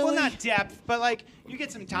 relationships. Really? Well, not depth, but like you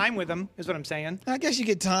get some time with them. Is what I'm saying. I guess you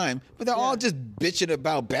get time, but they're all just bitching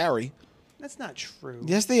about Barry. That's not true.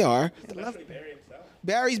 Yes, they are. I love-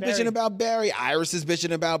 Barry's Barry. bitching about Barry. Iris is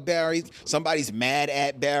bitching about Barry. Somebody's mad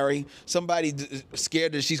at Barry. Somebody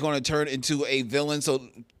scared that she's going to turn into a villain,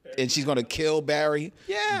 and she's going to kill Barry.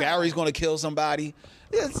 Yeah. Barry's going to kill somebody.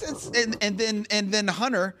 And then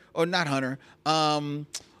Hunter, or not Hunter,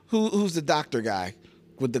 Who's the doctor guy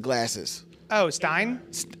with the glasses? Oh, Stein.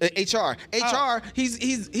 HR.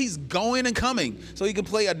 He's going and coming, so he can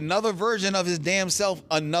play another version of his damn self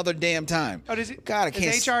another damn time. Oh, does he? God, I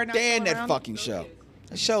can't is HR not stand still that around? fucking show.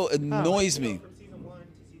 That show annoys me.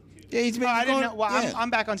 Yeah, he's been. Oh, I didn't know. Well, yeah. I'm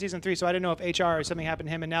back on season 3, so I didn't know if HR or something happened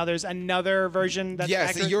to him, and now there's another version. That's Yes,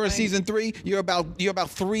 actors you're in playing? season 3. You're about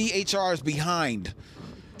 3 HRs behind.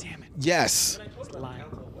 Damn it. Yes. Lying.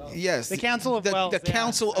 Yes, The Council of Wells, The yeah.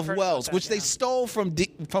 Council I've of heard Wells, about that, which they yeah. stole from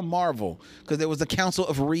Marvel, because there was the Council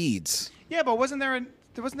of Reeds. Yeah, but wasn't there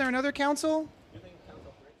another council?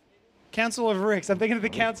 Council of Ricks. I'm thinking of the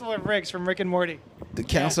Council of Ricks from Rick and Morty. The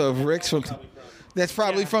Council of Ricks from. That's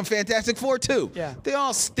probably Yeah. from Fantastic Four too. Yeah. They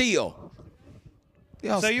all steal.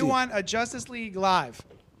 So you want a Justice League live?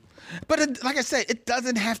 But like I said, it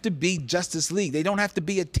doesn't have to be Justice League. They don't have to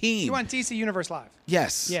be a team. You want DC Universe live?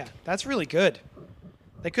 Yes. Yeah, that's really good.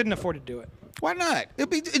 They couldn't afford to do it. Why not?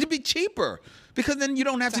 It'd be cheaper because then you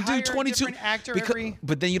don't have to hire do a 22. different actor because- every-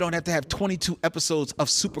 But then you don't have to have 22 episodes of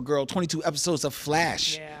Supergirl, 22 episodes of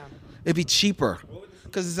Flash. Yeah. It'd be cheaper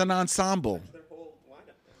because it's an ensemble.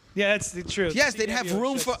 Yeah, that's the truth. Yes, they'd have CW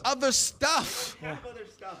room is for just- other stuff. Yeah.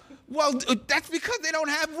 Well, that's because they don't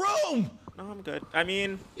have room. No, I'm good. I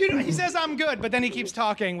mean, He says I'm good, but then he keeps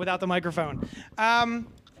talking without the microphone.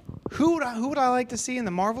 Who would I like to see in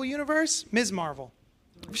the Marvel universe? Ms. Marvel.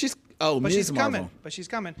 But But Ms. she's Marvel. coming. But she's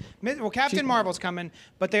coming. Captain Marvel's coming,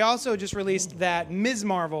 but they also just released that Ms.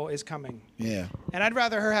 Marvel is coming. Yeah. And I'd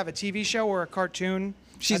rather her have a TV show or a cartoon.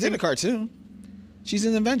 She's in a cartoon. She's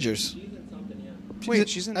in Avengers. Wait,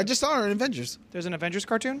 she's in. I just saw her in Avengers. There's an Avengers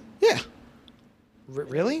cartoon? Yeah.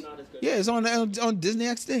 Really? Yeah, it's on Disney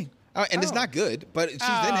XD. And it's Oh. not good, but she's in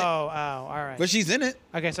Oh, it. all right. But she's in it.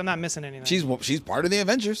 Okay, so I'm not missing anything. She's part of the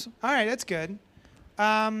Avengers. All right, that's good.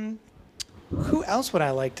 Who else would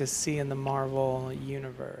I like to see in the Marvel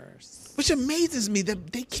universe? Which amazes me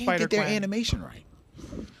that they can't get their Spider-Gwen. animation right.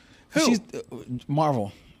 Who? She's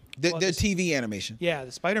Marvel. Their this- TV animation. Yeah,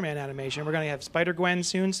 the Spider-Man animation. We're gonna have Spider-Gwen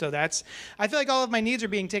soon, so that's. I feel like all of my needs are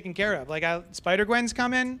being taken care of. Like Spider-Gwen's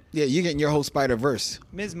coming. Yeah, you're getting your whole Spider-Verse.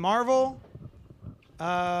 Ms. Marvel.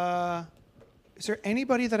 Is there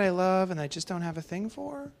anybody that I love and I just don't have a thing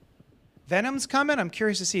for? Venom's coming. I'm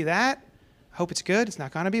curious to see that. I hope it's good. It's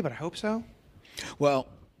not gonna be, but I hope so. Well,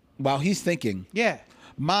 while he's thinking, Yeah.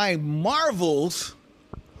 my Marvels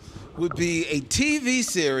would be a TV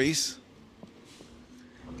series,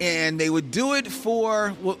 and they would do it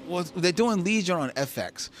for they're doing Legion on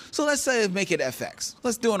FX. So let's say make it FX.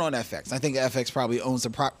 Let's do it on FX. I think FX probably owns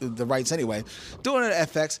the rights anyway. Doing it at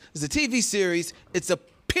FX is a TV series. It's a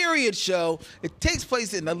period show. It takes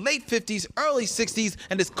place in the late 50s, early 60s,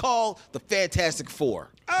 and it's called The Fantastic Four.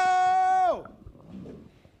 Oh.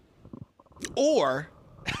 Or,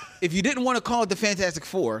 if you didn't want to call it the Fantastic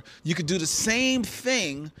Four, you could do the same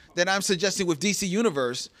thing that I'm suggesting with DC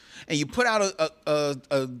Universe, and you put out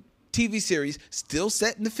a TV series still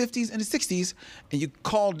set in the 50s and the 60s, and you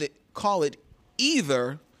call it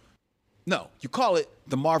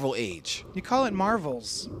the Marvel Age. You call it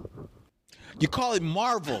Marvels. You call it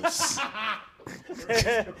Marvels.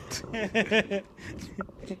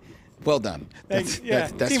 Well done. That's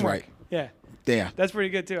Teamwork. right. Yeah. Yeah. That's pretty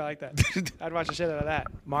good too. I like that. I'd watch the shit out of that.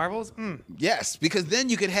 Marvels? Yes, because then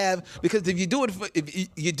you could have, because if you do it, if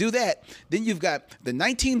you do that, then you've got the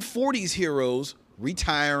 1940s heroes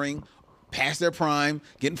retiring, past their prime,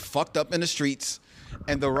 getting fucked up in the streets,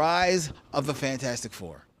 and the rise of the Fantastic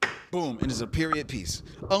Four. Boom, and it's a period piece.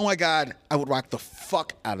 Oh my God, I would rock the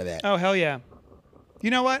fuck out of that. Oh hell yeah. You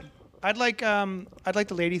know what? I'd like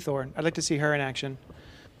the Lady Thor. I'd like to see her in action.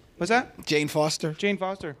 What's that? Jane Foster. Jane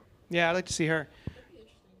Foster. Yeah, I'd like to see her.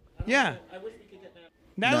 Yeah.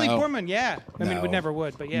 Natalie No. Portman, yeah. I mean, we No. never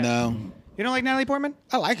would, but yeah. No. You don't like Natalie Portman?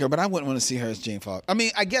 I like her, but I wouldn't want to see her as Jane Foster. I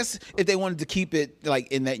mean, I guess if they wanted to keep it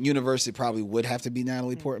like in that universe, it probably would have to be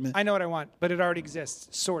Natalie Portman. I know what I want, but it already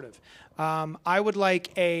exists, sort of. I would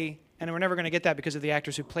like and we're never going to get that because of the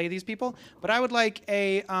actors who play these people, but I would like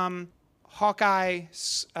a Hawkeye,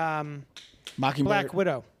 Mockingbird. Black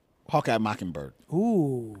Widow. Hawkeye Mockingbird.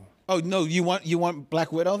 Ooh. Oh no, you want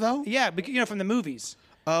Black Widow though? Yeah, but, from the movies.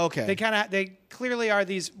 Oh, okay. They clearly are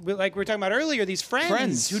these, like we were talking about earlier, these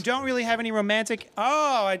friends who don't really have any romantic.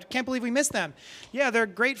 Oh, I can't believe we missed them. Yeah, they're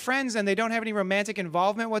great friends and they don't have any romantic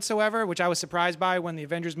involvement whatsoever, which I was surprised by when the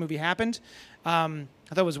Avengers movie happened. I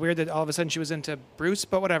thought it was weird that all of a sudden she was into Bruce,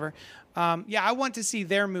 but whatever. Yeah, I want to see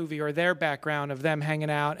their movie or their background of them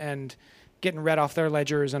hanging out and getting read off their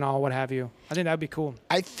ledgers and all what have you. I think that would be cool.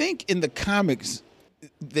 I think in the comics,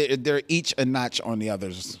 they're each a notch on the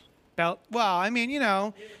others. Well, I mean,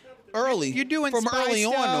 early. You're doing from spy early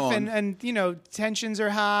stuff on. and you know tensions are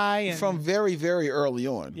high. And, From very, very early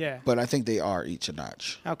on. Yeah. But I think they are each a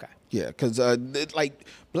notch. okay. Yeah, because like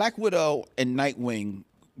Black Widow and Nightwing,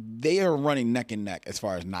 they are running neck and neck as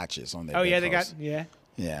far as notches on their. Oh yeah, they bedposts. got yeah.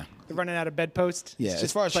 Yeah. They're running out of bedposts. Yeah, It's as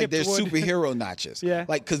just far as like their chipped wood. superhero notches. Yeah.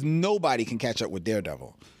 Like, because nobody can catch up with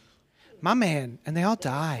Daredevil. My man, and they all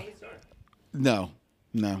die. No.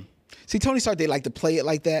 See, Tony Stark, they like to play it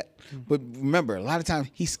like that. But remember, a lot of times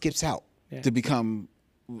he skips out Yeah. to become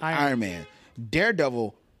Iron Man.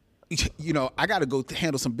 Daredevil, you know, I got to go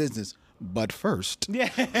handle some business. But first, Yeah.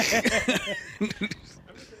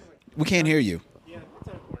 we can't hear you. Yeah, that's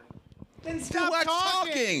not important. Then You stop are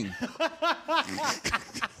talking. talking.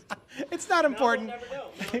 It's not important. Never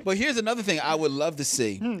know. But here's another thing I would love to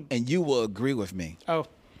see, Hmm. and you will agree with me. Oh.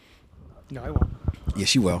 No, I won't.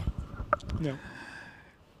 Yes, you will. No.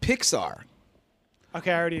 Pixar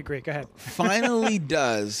Okay, I already agree. Go ahead. finally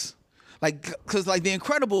does, like, because like The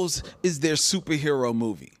Incredibles is their superhero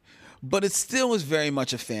movie, but it still is very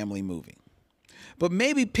much a family movie. But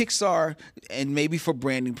maybe Pixar, and maybe for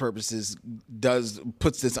branding purposes,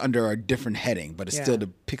 puts this under a different heading, but it's Yeah. still the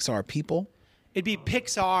Pixar people. It'd be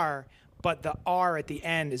Pixar, but the R at the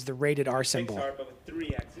end is the rated R symbol. Pixar, but with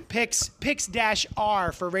 3 X's.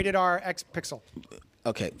 Pix-R for rated R X pixel.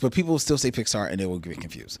 Okay, but people will still say Pixar and they will get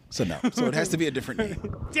confused. So no. So it has to be a different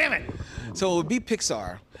name. Damn it. So it would be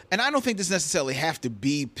Pixar. And I don't think this necessarily have to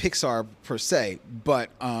be Pixar per se, but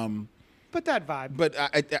Put that vibe.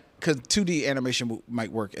 because 2D animation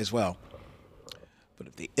might work as well. But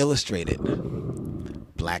if they illustrated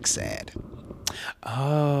Black Sad.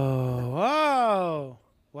 Oh.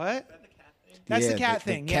 What? That's the cat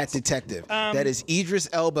thing. Cat Yes. detective. That is Idris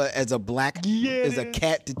Elba as a it a is.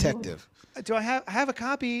 cat detective. Do I have a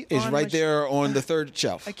copy? It's on right my there on the third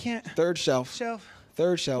shelf. I can't- Third shelf. shelf?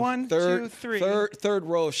 Third shelf. One, third, two, three. Third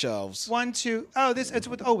row of shelves. 1, 2. Oh, it's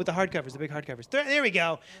with the hardcovers, the big hardcovers. There we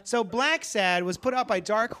go. So Black Sad was put out by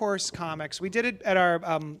Dark Horse Comics. We did it at our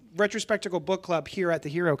retrospectacle book club here at the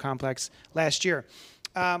Hero Complex last year.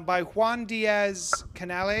 By Juan Diaz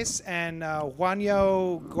Canales and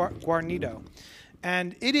Juanjo Guarnido.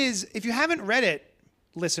 And it is, if you haven't read it,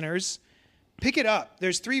 listeners, pick it up.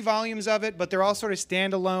 There's 3 volumes of it, but they're all sort of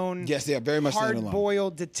standalone. Yes, they are very much standalone.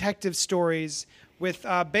 Hard-boiled detective stories with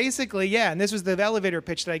basically, and this was the elevator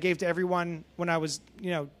pitch that I gave to everyone when I was,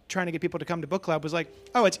 trying to get people to come to book club was like,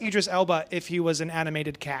 oh, it's Idris Elba if he was an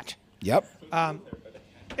animated cat. Yep.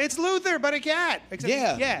 It's Luther, but a cat. Except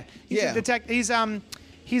Yeah. He's Yeah. a detective.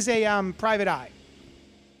 He's a private eye.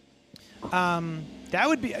 That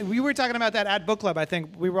would be. We were talking about that at book club. I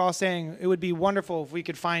think we were all saying it would be wonderful if we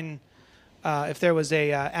could find if there was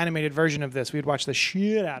a animated version of this. We'd watch the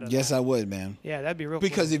shit out of. Yes, that. I would, man. Yeah, that'd be real.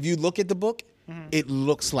 Because cool. if you look at the book, it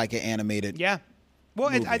looks like an animated. Yeah. Well,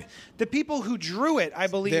 movie. the people who drew it, I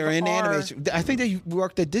believe, They're in are, animation. I think they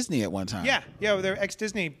worked at Disney at one time. Yeah, they're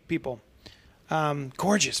ex-Disney people.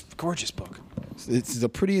 Gorgeous book. It's the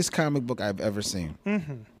prettiest comic book I've ever seen.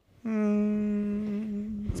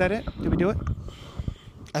 Is that it? Did we do it?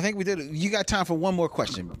 I think we did it. You got time for one more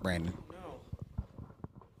question, Brandon.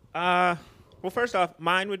 Well, first off,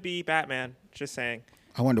 mine would be Batman. Just saying,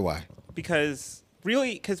 I wonder why. because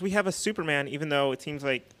we have a Superman, even though it seems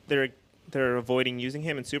like they're avoiding using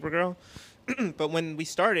him in Supergirl. But when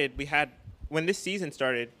this season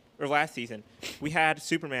started, or last season, we had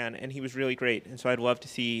Superman, and he was really great. And so I'd love to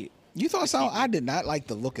see. You thought so? I did not like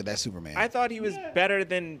the look of that Superman. I thought he was better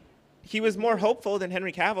than. He was more hopeful than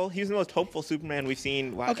Henry Cavill. He was the most hopeful Superman we've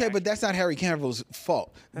seen. Okay, but that's not Harry Cavill's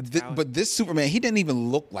fault. valid. But this Superman, he didn't even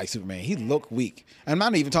look like Superman. He looked weak. I'm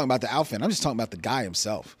not even talking about the outfit. I'm just talking about the guy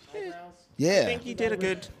himself. Yeah. I think he did a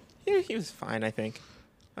good. Yeah, he was fine. I think.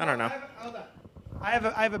 I don't know. Hold on. I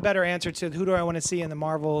have a better answer to who do I want to see in the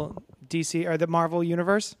Marvel DC or the Marvel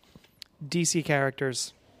universe? DC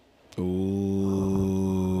characters. Ooh.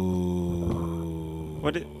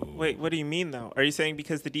 Wait, what do you mean though? Are you saying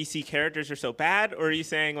because the DC characters are so bad, or are you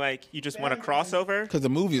saying like you just want a crossover? Because the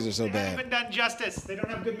movies are so They bad. haven't done justice. They don't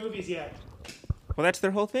have good movies yet. Well, that's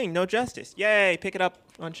their whole thing. No justice. Yay! Pick it up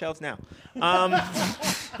on shelves now.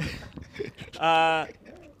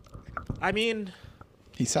 I mean,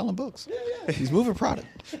 He's selling books. He's moving product.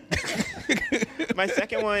 my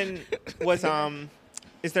second one was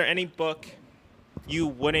is there any book you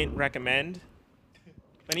wouldn't recommend?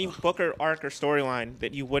 Any book or arc or storyline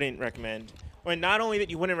that you wouldn't recommend? Or not only that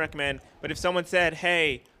you wouldn't recommend, but if someone said,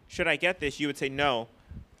 hey, should I get this? You would say no.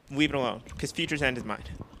 Leave it alone, because Future's End is mine.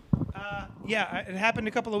 Yeah, it happened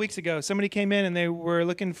a couple of weeks ago. Somebody came in and they were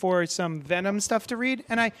looking for some Venom stuff to read.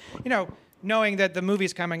 And I, knowing that the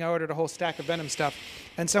movie's coming, I ordered a whole stack of Venom stuff.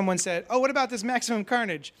 And someone said, oh, what about this Maximum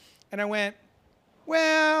Carnage? And I went,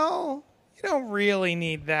 well, you don't really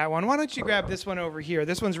need that one. Why don't you grab this one over here?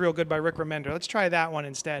 This one's real good by Rick Remender. Let's try that one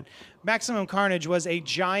instead. Maximum Carnage was a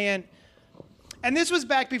giant, and this was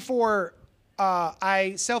back before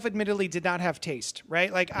I self-admittedly did not have taste,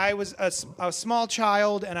 right? Like I was a small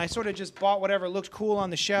child and I sort of just bought whatever looked cool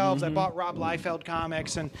on the shelves. I bought Rob Liefeld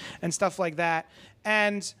comics and stuff like that.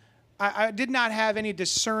 And I did not have any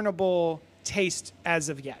discernible taste as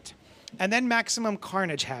of yet. And then Maximum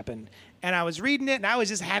Carnage happened. And I was reading it, and I was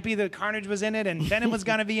just happy that Carnage was in it, and Venom was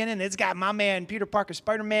going to be in it, and it's got my man Peter Parker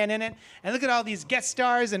Spider-Man in it. And look at all these guest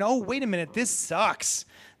stars, and oh, wait a minute, this sucks.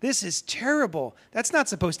 This is terrible. That's not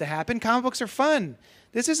supposed to happen. Comic books are fun.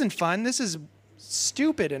 This isn't fun. This is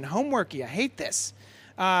stupid and homeworky. I hate this.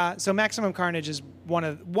 So Maximum Carnage is one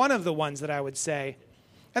of the ones that I would say.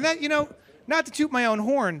 And that, not to toot my own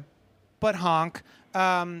horn, but honk.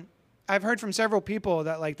 I've heard from several people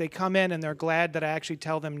that like they come in and they're glad that I actually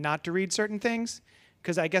tell them not to read certain things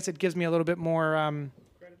because I guess it gives me a little bit more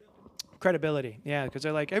credibility. Yeah, because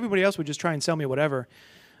they're like, everybody else would just try and sell me whatever.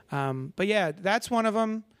 But yeah, that's one of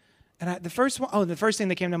them. And the first thing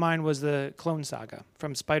that came to mind was the Clone Saga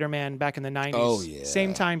from Spider-Man back in the 90s. Oh, yeah.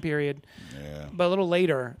 Same time period. Yeah. But a little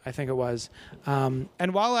later, I think it was. And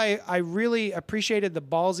while I really appreciated the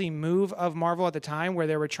ballsy move of Marvel at the time where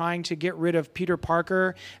they were trying to get rid of Peter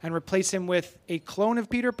Parker and replace him with a clone of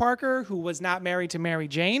Peter Parker who was not married to Mary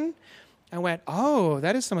Jane, I went, oh,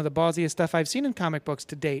 that is some of the ballsiest stuff I've seen in comic books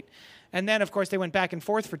to date. And then, of course, they went back and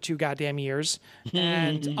forth for 2 goddamn years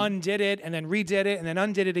and undid it and then redid it and then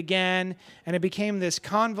undid it again. And it became this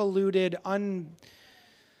convoluted,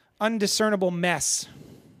 undiscernible mess.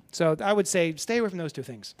 So I would say stay away from those 2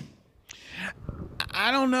 things.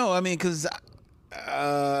 I don't know. I mean, because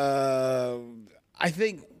I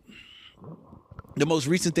think the most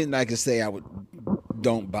recent thing that I could say I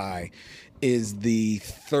don't buy is the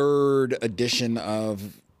 3rd edition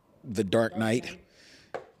of The Dark Knight.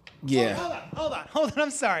 Yeah. Hold on.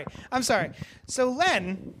 I'm sorry. So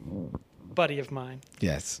Len, buddy of mine.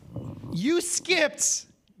 Yes. You skipped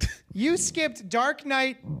Dark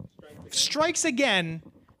Knight Strikes Again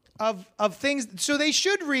of things. So they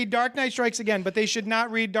should read Dark Knight Strikes Again, but they should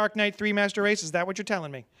not read Dark Knight 3 Master Race. Is that what you're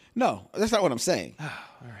telling me? No, that's not what I'm saying. Oh,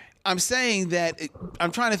 all right. I'm saying that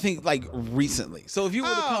I'm trying to think like recently. So if you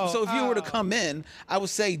were to come in, I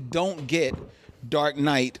would say don't get Dark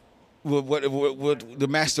Knight with the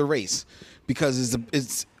Master Race because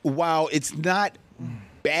it's while it's not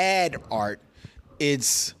bad art,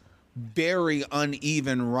 it's very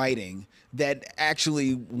uneven writing that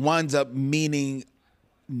actually winds up meaning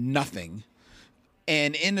nothing.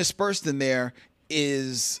 And interspersed in there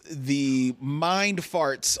is the mind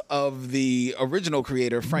farts of the original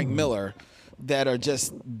creator, Frank Miller, that are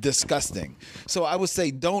just disgusting. So I would say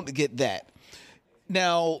don't get that.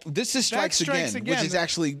 Now, this is Strikes Again, which is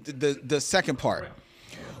actually the second part,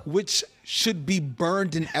 which should be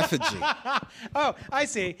burned in effigy. Oh, I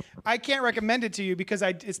see. I can't recommend it to you because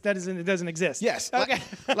it doesn't exist. Yes. Okay.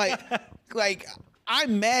 Like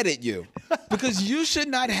I'm mad at you because you should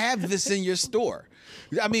not have this in your store.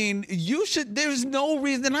 I mean, there's no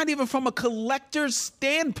reason, not even from a collector's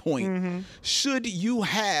standpoint, should you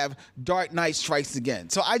have Dark Knight Strikes Again.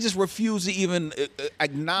 So I just refuse to even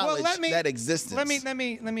acknowledge that existence. Let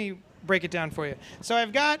me break it down for you. So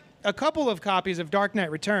I've got a couple of copies of Dark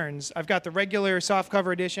Knight Returns. I've got the regular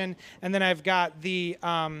softcover edition, and then I've got the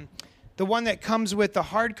one that comes with the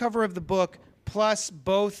hardcover of the book plus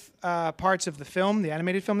both parts of the film, the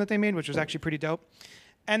animated film that they made, which was actually pretty dope.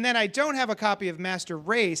 And then I don't have a copy of Master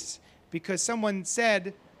Race because someone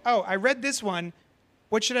said, oh, I read this one.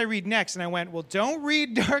 What should I read next? And I went, well, don't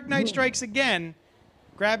read Dark Knight Strikes Again.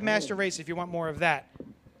 Grab Master Race if you want more of that.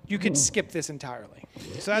 You could skip this entirely.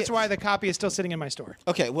 So that's why the copy is still sitting in my store.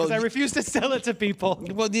 Okay, well, because I refuse to sell it to people.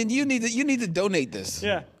 Well, then you need to donate this.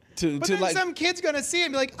 Yeah. But then some kid's going to see it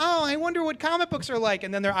and be like, oh, I wonder what comic books are like.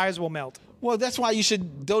 And then their eyes will melt. Well, that's why you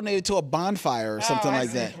should donate it to a bonfire or something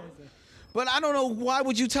like that. But I don't know, why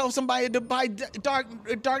would you tell somebody to buy Dark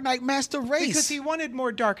Knight Master Race? Because he wanted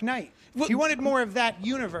more Dark Knight. Well, he wanted more of that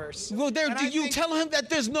universe. Well, tell him that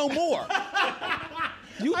there's no more.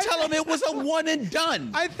 You tell him it was a one and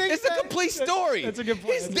done. I think it's a complete story. That's a good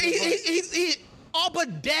point. He's all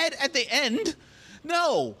but dead at the end.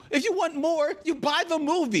 No, if you want more, you buy the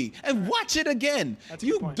movie and watch it again.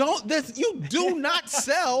 You do not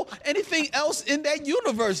sell anything else in that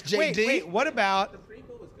universe, JD. Wait, what about?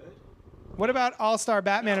 What about All-Star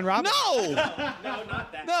Batman and Robin? No, No,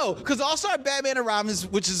 not that. no, because All-Star Batman and Robin,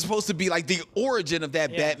 which is supposed to be like the origin of that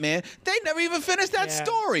Yeah. Batman, they never even finished that Yeah.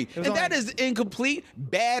 story. It was And that only- is incomplete,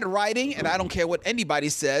 bad writing, and I don't care what anybody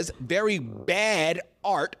says, very bad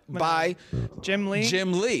art by Jim Lee?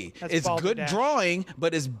 Jim Lee. That's It's good balderdash. drawing,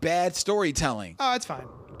 but it's bad storytelling. Oh, it's fine.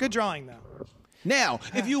 Good drawing, though. Now,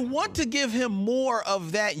 if you want to give him more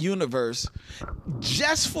of that universe,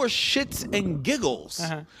 just for shits and giggles,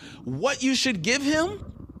 what you should give him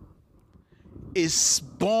is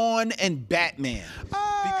Spawn and Batman.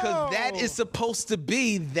 Because that is supposed to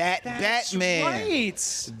be that That's Batman.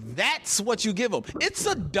 right. That's what you give him. It's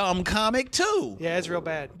a dumb comic, too. Yeah, it's real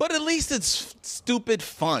bad. But at least it's stupid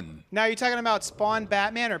fun. Now, you're talking about Spawn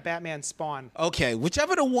Batman or Batman Spawn? Okay,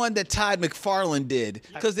 whichever the one that Todd McFarlane did,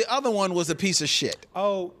 because the other one was a piece of shit.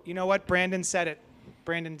 Oh, you know what? Brandon said it.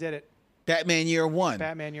 Brandon did it. Batman Year One.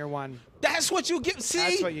 Batman Year One. That's what you give. See,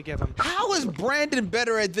 That's what you give him. How is Brandon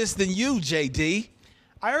better at this than you, JD?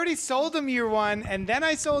 I already sold him Year One, and then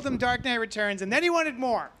I sold him Dark Knight Returns, and then he wanted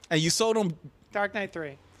more. And you sold him. Dark Knight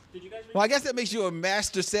 3. Did you guys read Well, I guess that makes you a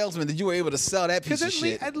master salesman that you were able to sell that piece Because of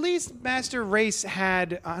shit. at least Master Race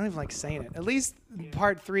had, I don't even like saying it, at least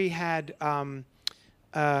Part 3 had,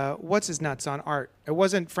 what's his nuts on art? It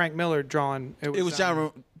wasn't Frank Miller drawing. It was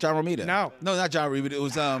John Romita. No. not John Romita. It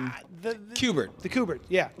was Kubert. The Kubert.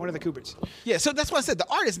 Yeah, one of the Kuberts. Yeah, so that's why I said the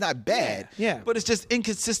art is not bad. Yeah. But it's just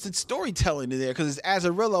inconsistent storytelling in there because it's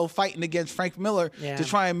Azzarello fighting against Frank Miller Yeah. to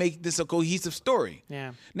try and make this a cohesive story.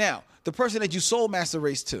 Yeah. Now, the person that you sold Master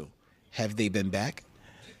Race to, have they been back?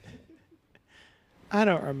 I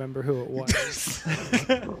don't remember who it was.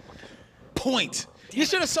 Point. You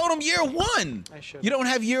should have sold him Year One. I should. You don't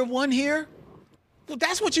have Year One here? Well,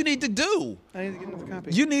 that's what you need to do. I need to get another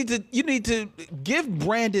copy. You need to give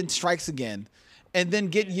Brandon Strikes Again, and then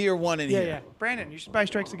get Year One in yeah, here. yeah. Brandon, you should buy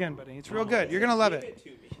Strikes Again, buddy. It's real good. You're going to love it.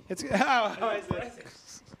 It's how is it?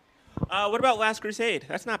 What about Last Crusade?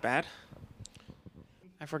 That's not bad.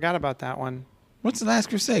 I forgot about that one. What's the Last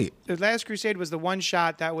Crusade? The Last Crusade was the one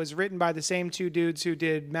shot that was written by the same two dudes who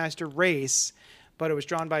did Master Race, but it was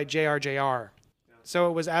drawn by JRJR. So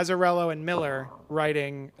it was Azzarello and Miller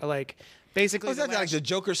writing, like, basically. Was that like the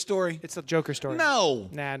Joker story? It's the Joker story. No.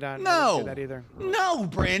 Nah, don't No. do that either. No,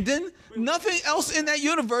 Brandon. Nothing else in that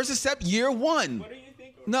universe except Year One. What do you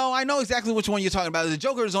think? No, I know exactly which one you're talking about. The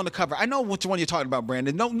Joker is on the cover. I know which one you're talking about,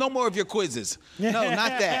 Brandon. No more of your quizzes. No,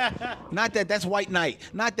 not that. Not that. That's White Knight.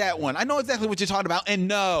 Not that one. I know exactly what you're talking about. And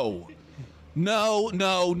no.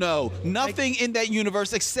 Nothing in that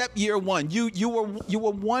universe except Year One. You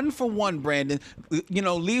were 1 for 1, Brandon. You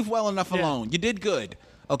know, leave well enough alone. You did good.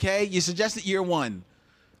 Okay? You suggested Year One.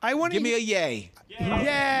 I want to Give me a yay. Yay!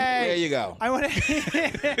 There you go. I want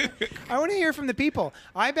to. I want to hear from the people.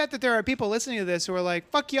 I bet that there are people listening to this who are like,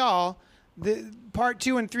 "Fuck y'all." The part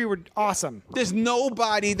 2 and 3 were awesome. There's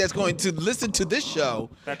nobody that's going to listen to this show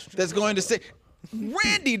That's true. that's going to say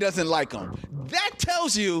Randy doesn't like them. That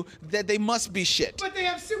tells you that they must be shit. But they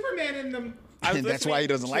have Superman in them. I was And that's why he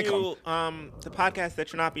doesn't like listening to, the podcast that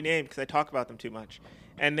should not be named because I talk about them too much,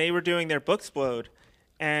 and they were doing their Booksplode,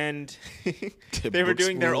 and they were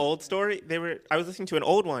doing their Booksplode. old story. I was listening to an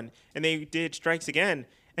old one, and they did Strikes Again,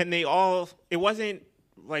 and they all. It wasn't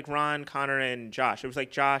like Ron, Connor, and Josh. It was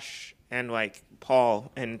like Josh and like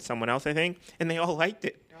Paul and someone else, I think, and they all liked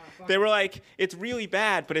it. They were like, "It's really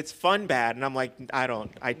bad, but it's fun bad," and I'm like,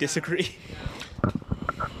 I disagree.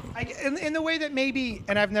 In the way that maybe,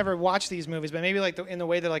 and I've never watched these movies, but maybe like in the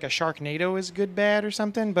way that like a Sharknado is good bad or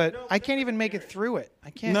something. But I can't even make it through it.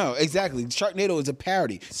 I can't. No, exactly. Sharknado is a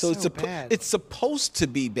parody, so So bad. it's supposed to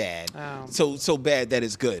be bad. Oh. So bad that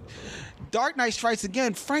it's good. Dark Knight Strikes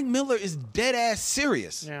Again. Frank Miller is dead ass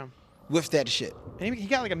serious Yeah. with that shit. And he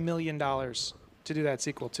got like $1 million to do that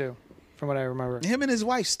sequel too, from what I remember. Him and his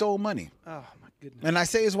wife stole money, Oh my goodness. and I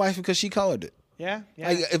say his wife because she colored it. Yeah. Yeah.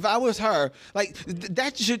 Like, if I was her, like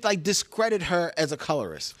that should like discredit her as a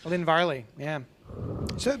colorist. Lynn Varley. Yeah.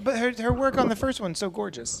 So, but her work on the first one's so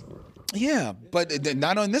gorgeous. Yeah, but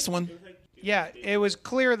not on this one. Yeah, it was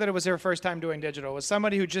clear that it was her first time doing digital. It was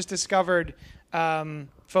somebody who just discovered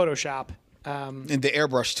Photoshop. And the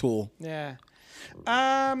airbrush tool. Yeah.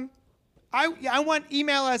 I want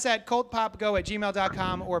email us at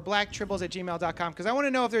cultpopgo@gmail.com or blacktribbles@gmail.com because I want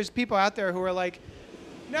to know if there's people out there who are like,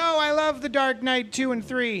 no, I love the Dark Knight 2 and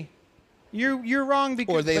 3. You're wrong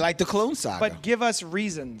because Or they like the Clone Saga. but give us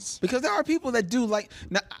reasons. Because there are people that do like.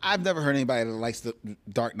 Now, I've never heard anybody that likes the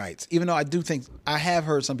Dark Knights, even though I do think I have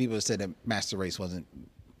heard some people that said that Master Race wasn't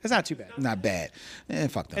It's not too bad. not bad.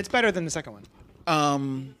 Fuck them. It's better than the second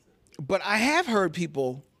one. But I have heard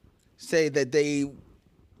people say that they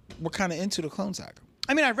were kind of into the Clone Saga.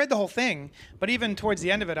 I mean, I read the whole thing, but even towards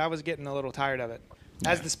the end of it, I was getting a little tired of it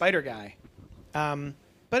as the spider guy.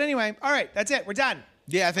 But anyway, all right, that's it. We're done.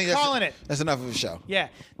 Yeah, I think Calling it. That's enough of a show. Yeah.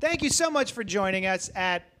 Thank you so much for joining us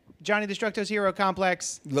at Johnny Destructo's Hero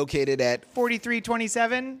Complex, Located at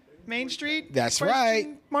 4327 Main Street. That's Question right.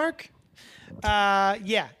 Mark.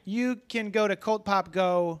 Yeah, you can go to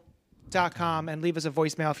cultpopgo.com and leave us a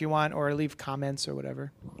voicemail if you want, or leave comments or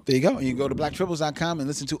whatever. There you go. You can go to blacktribbles.com and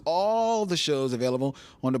listen to all the shows available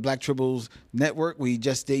on the Black Tribbles network. We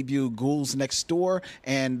just debuted Ghouls Next Door,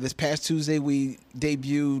 and this past Tuesday we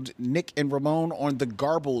debuted Nick and Ramon on the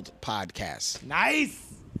Garbled podcast. Nice.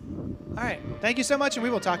 All right. Thank you so much, and we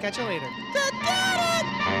will talk at you later.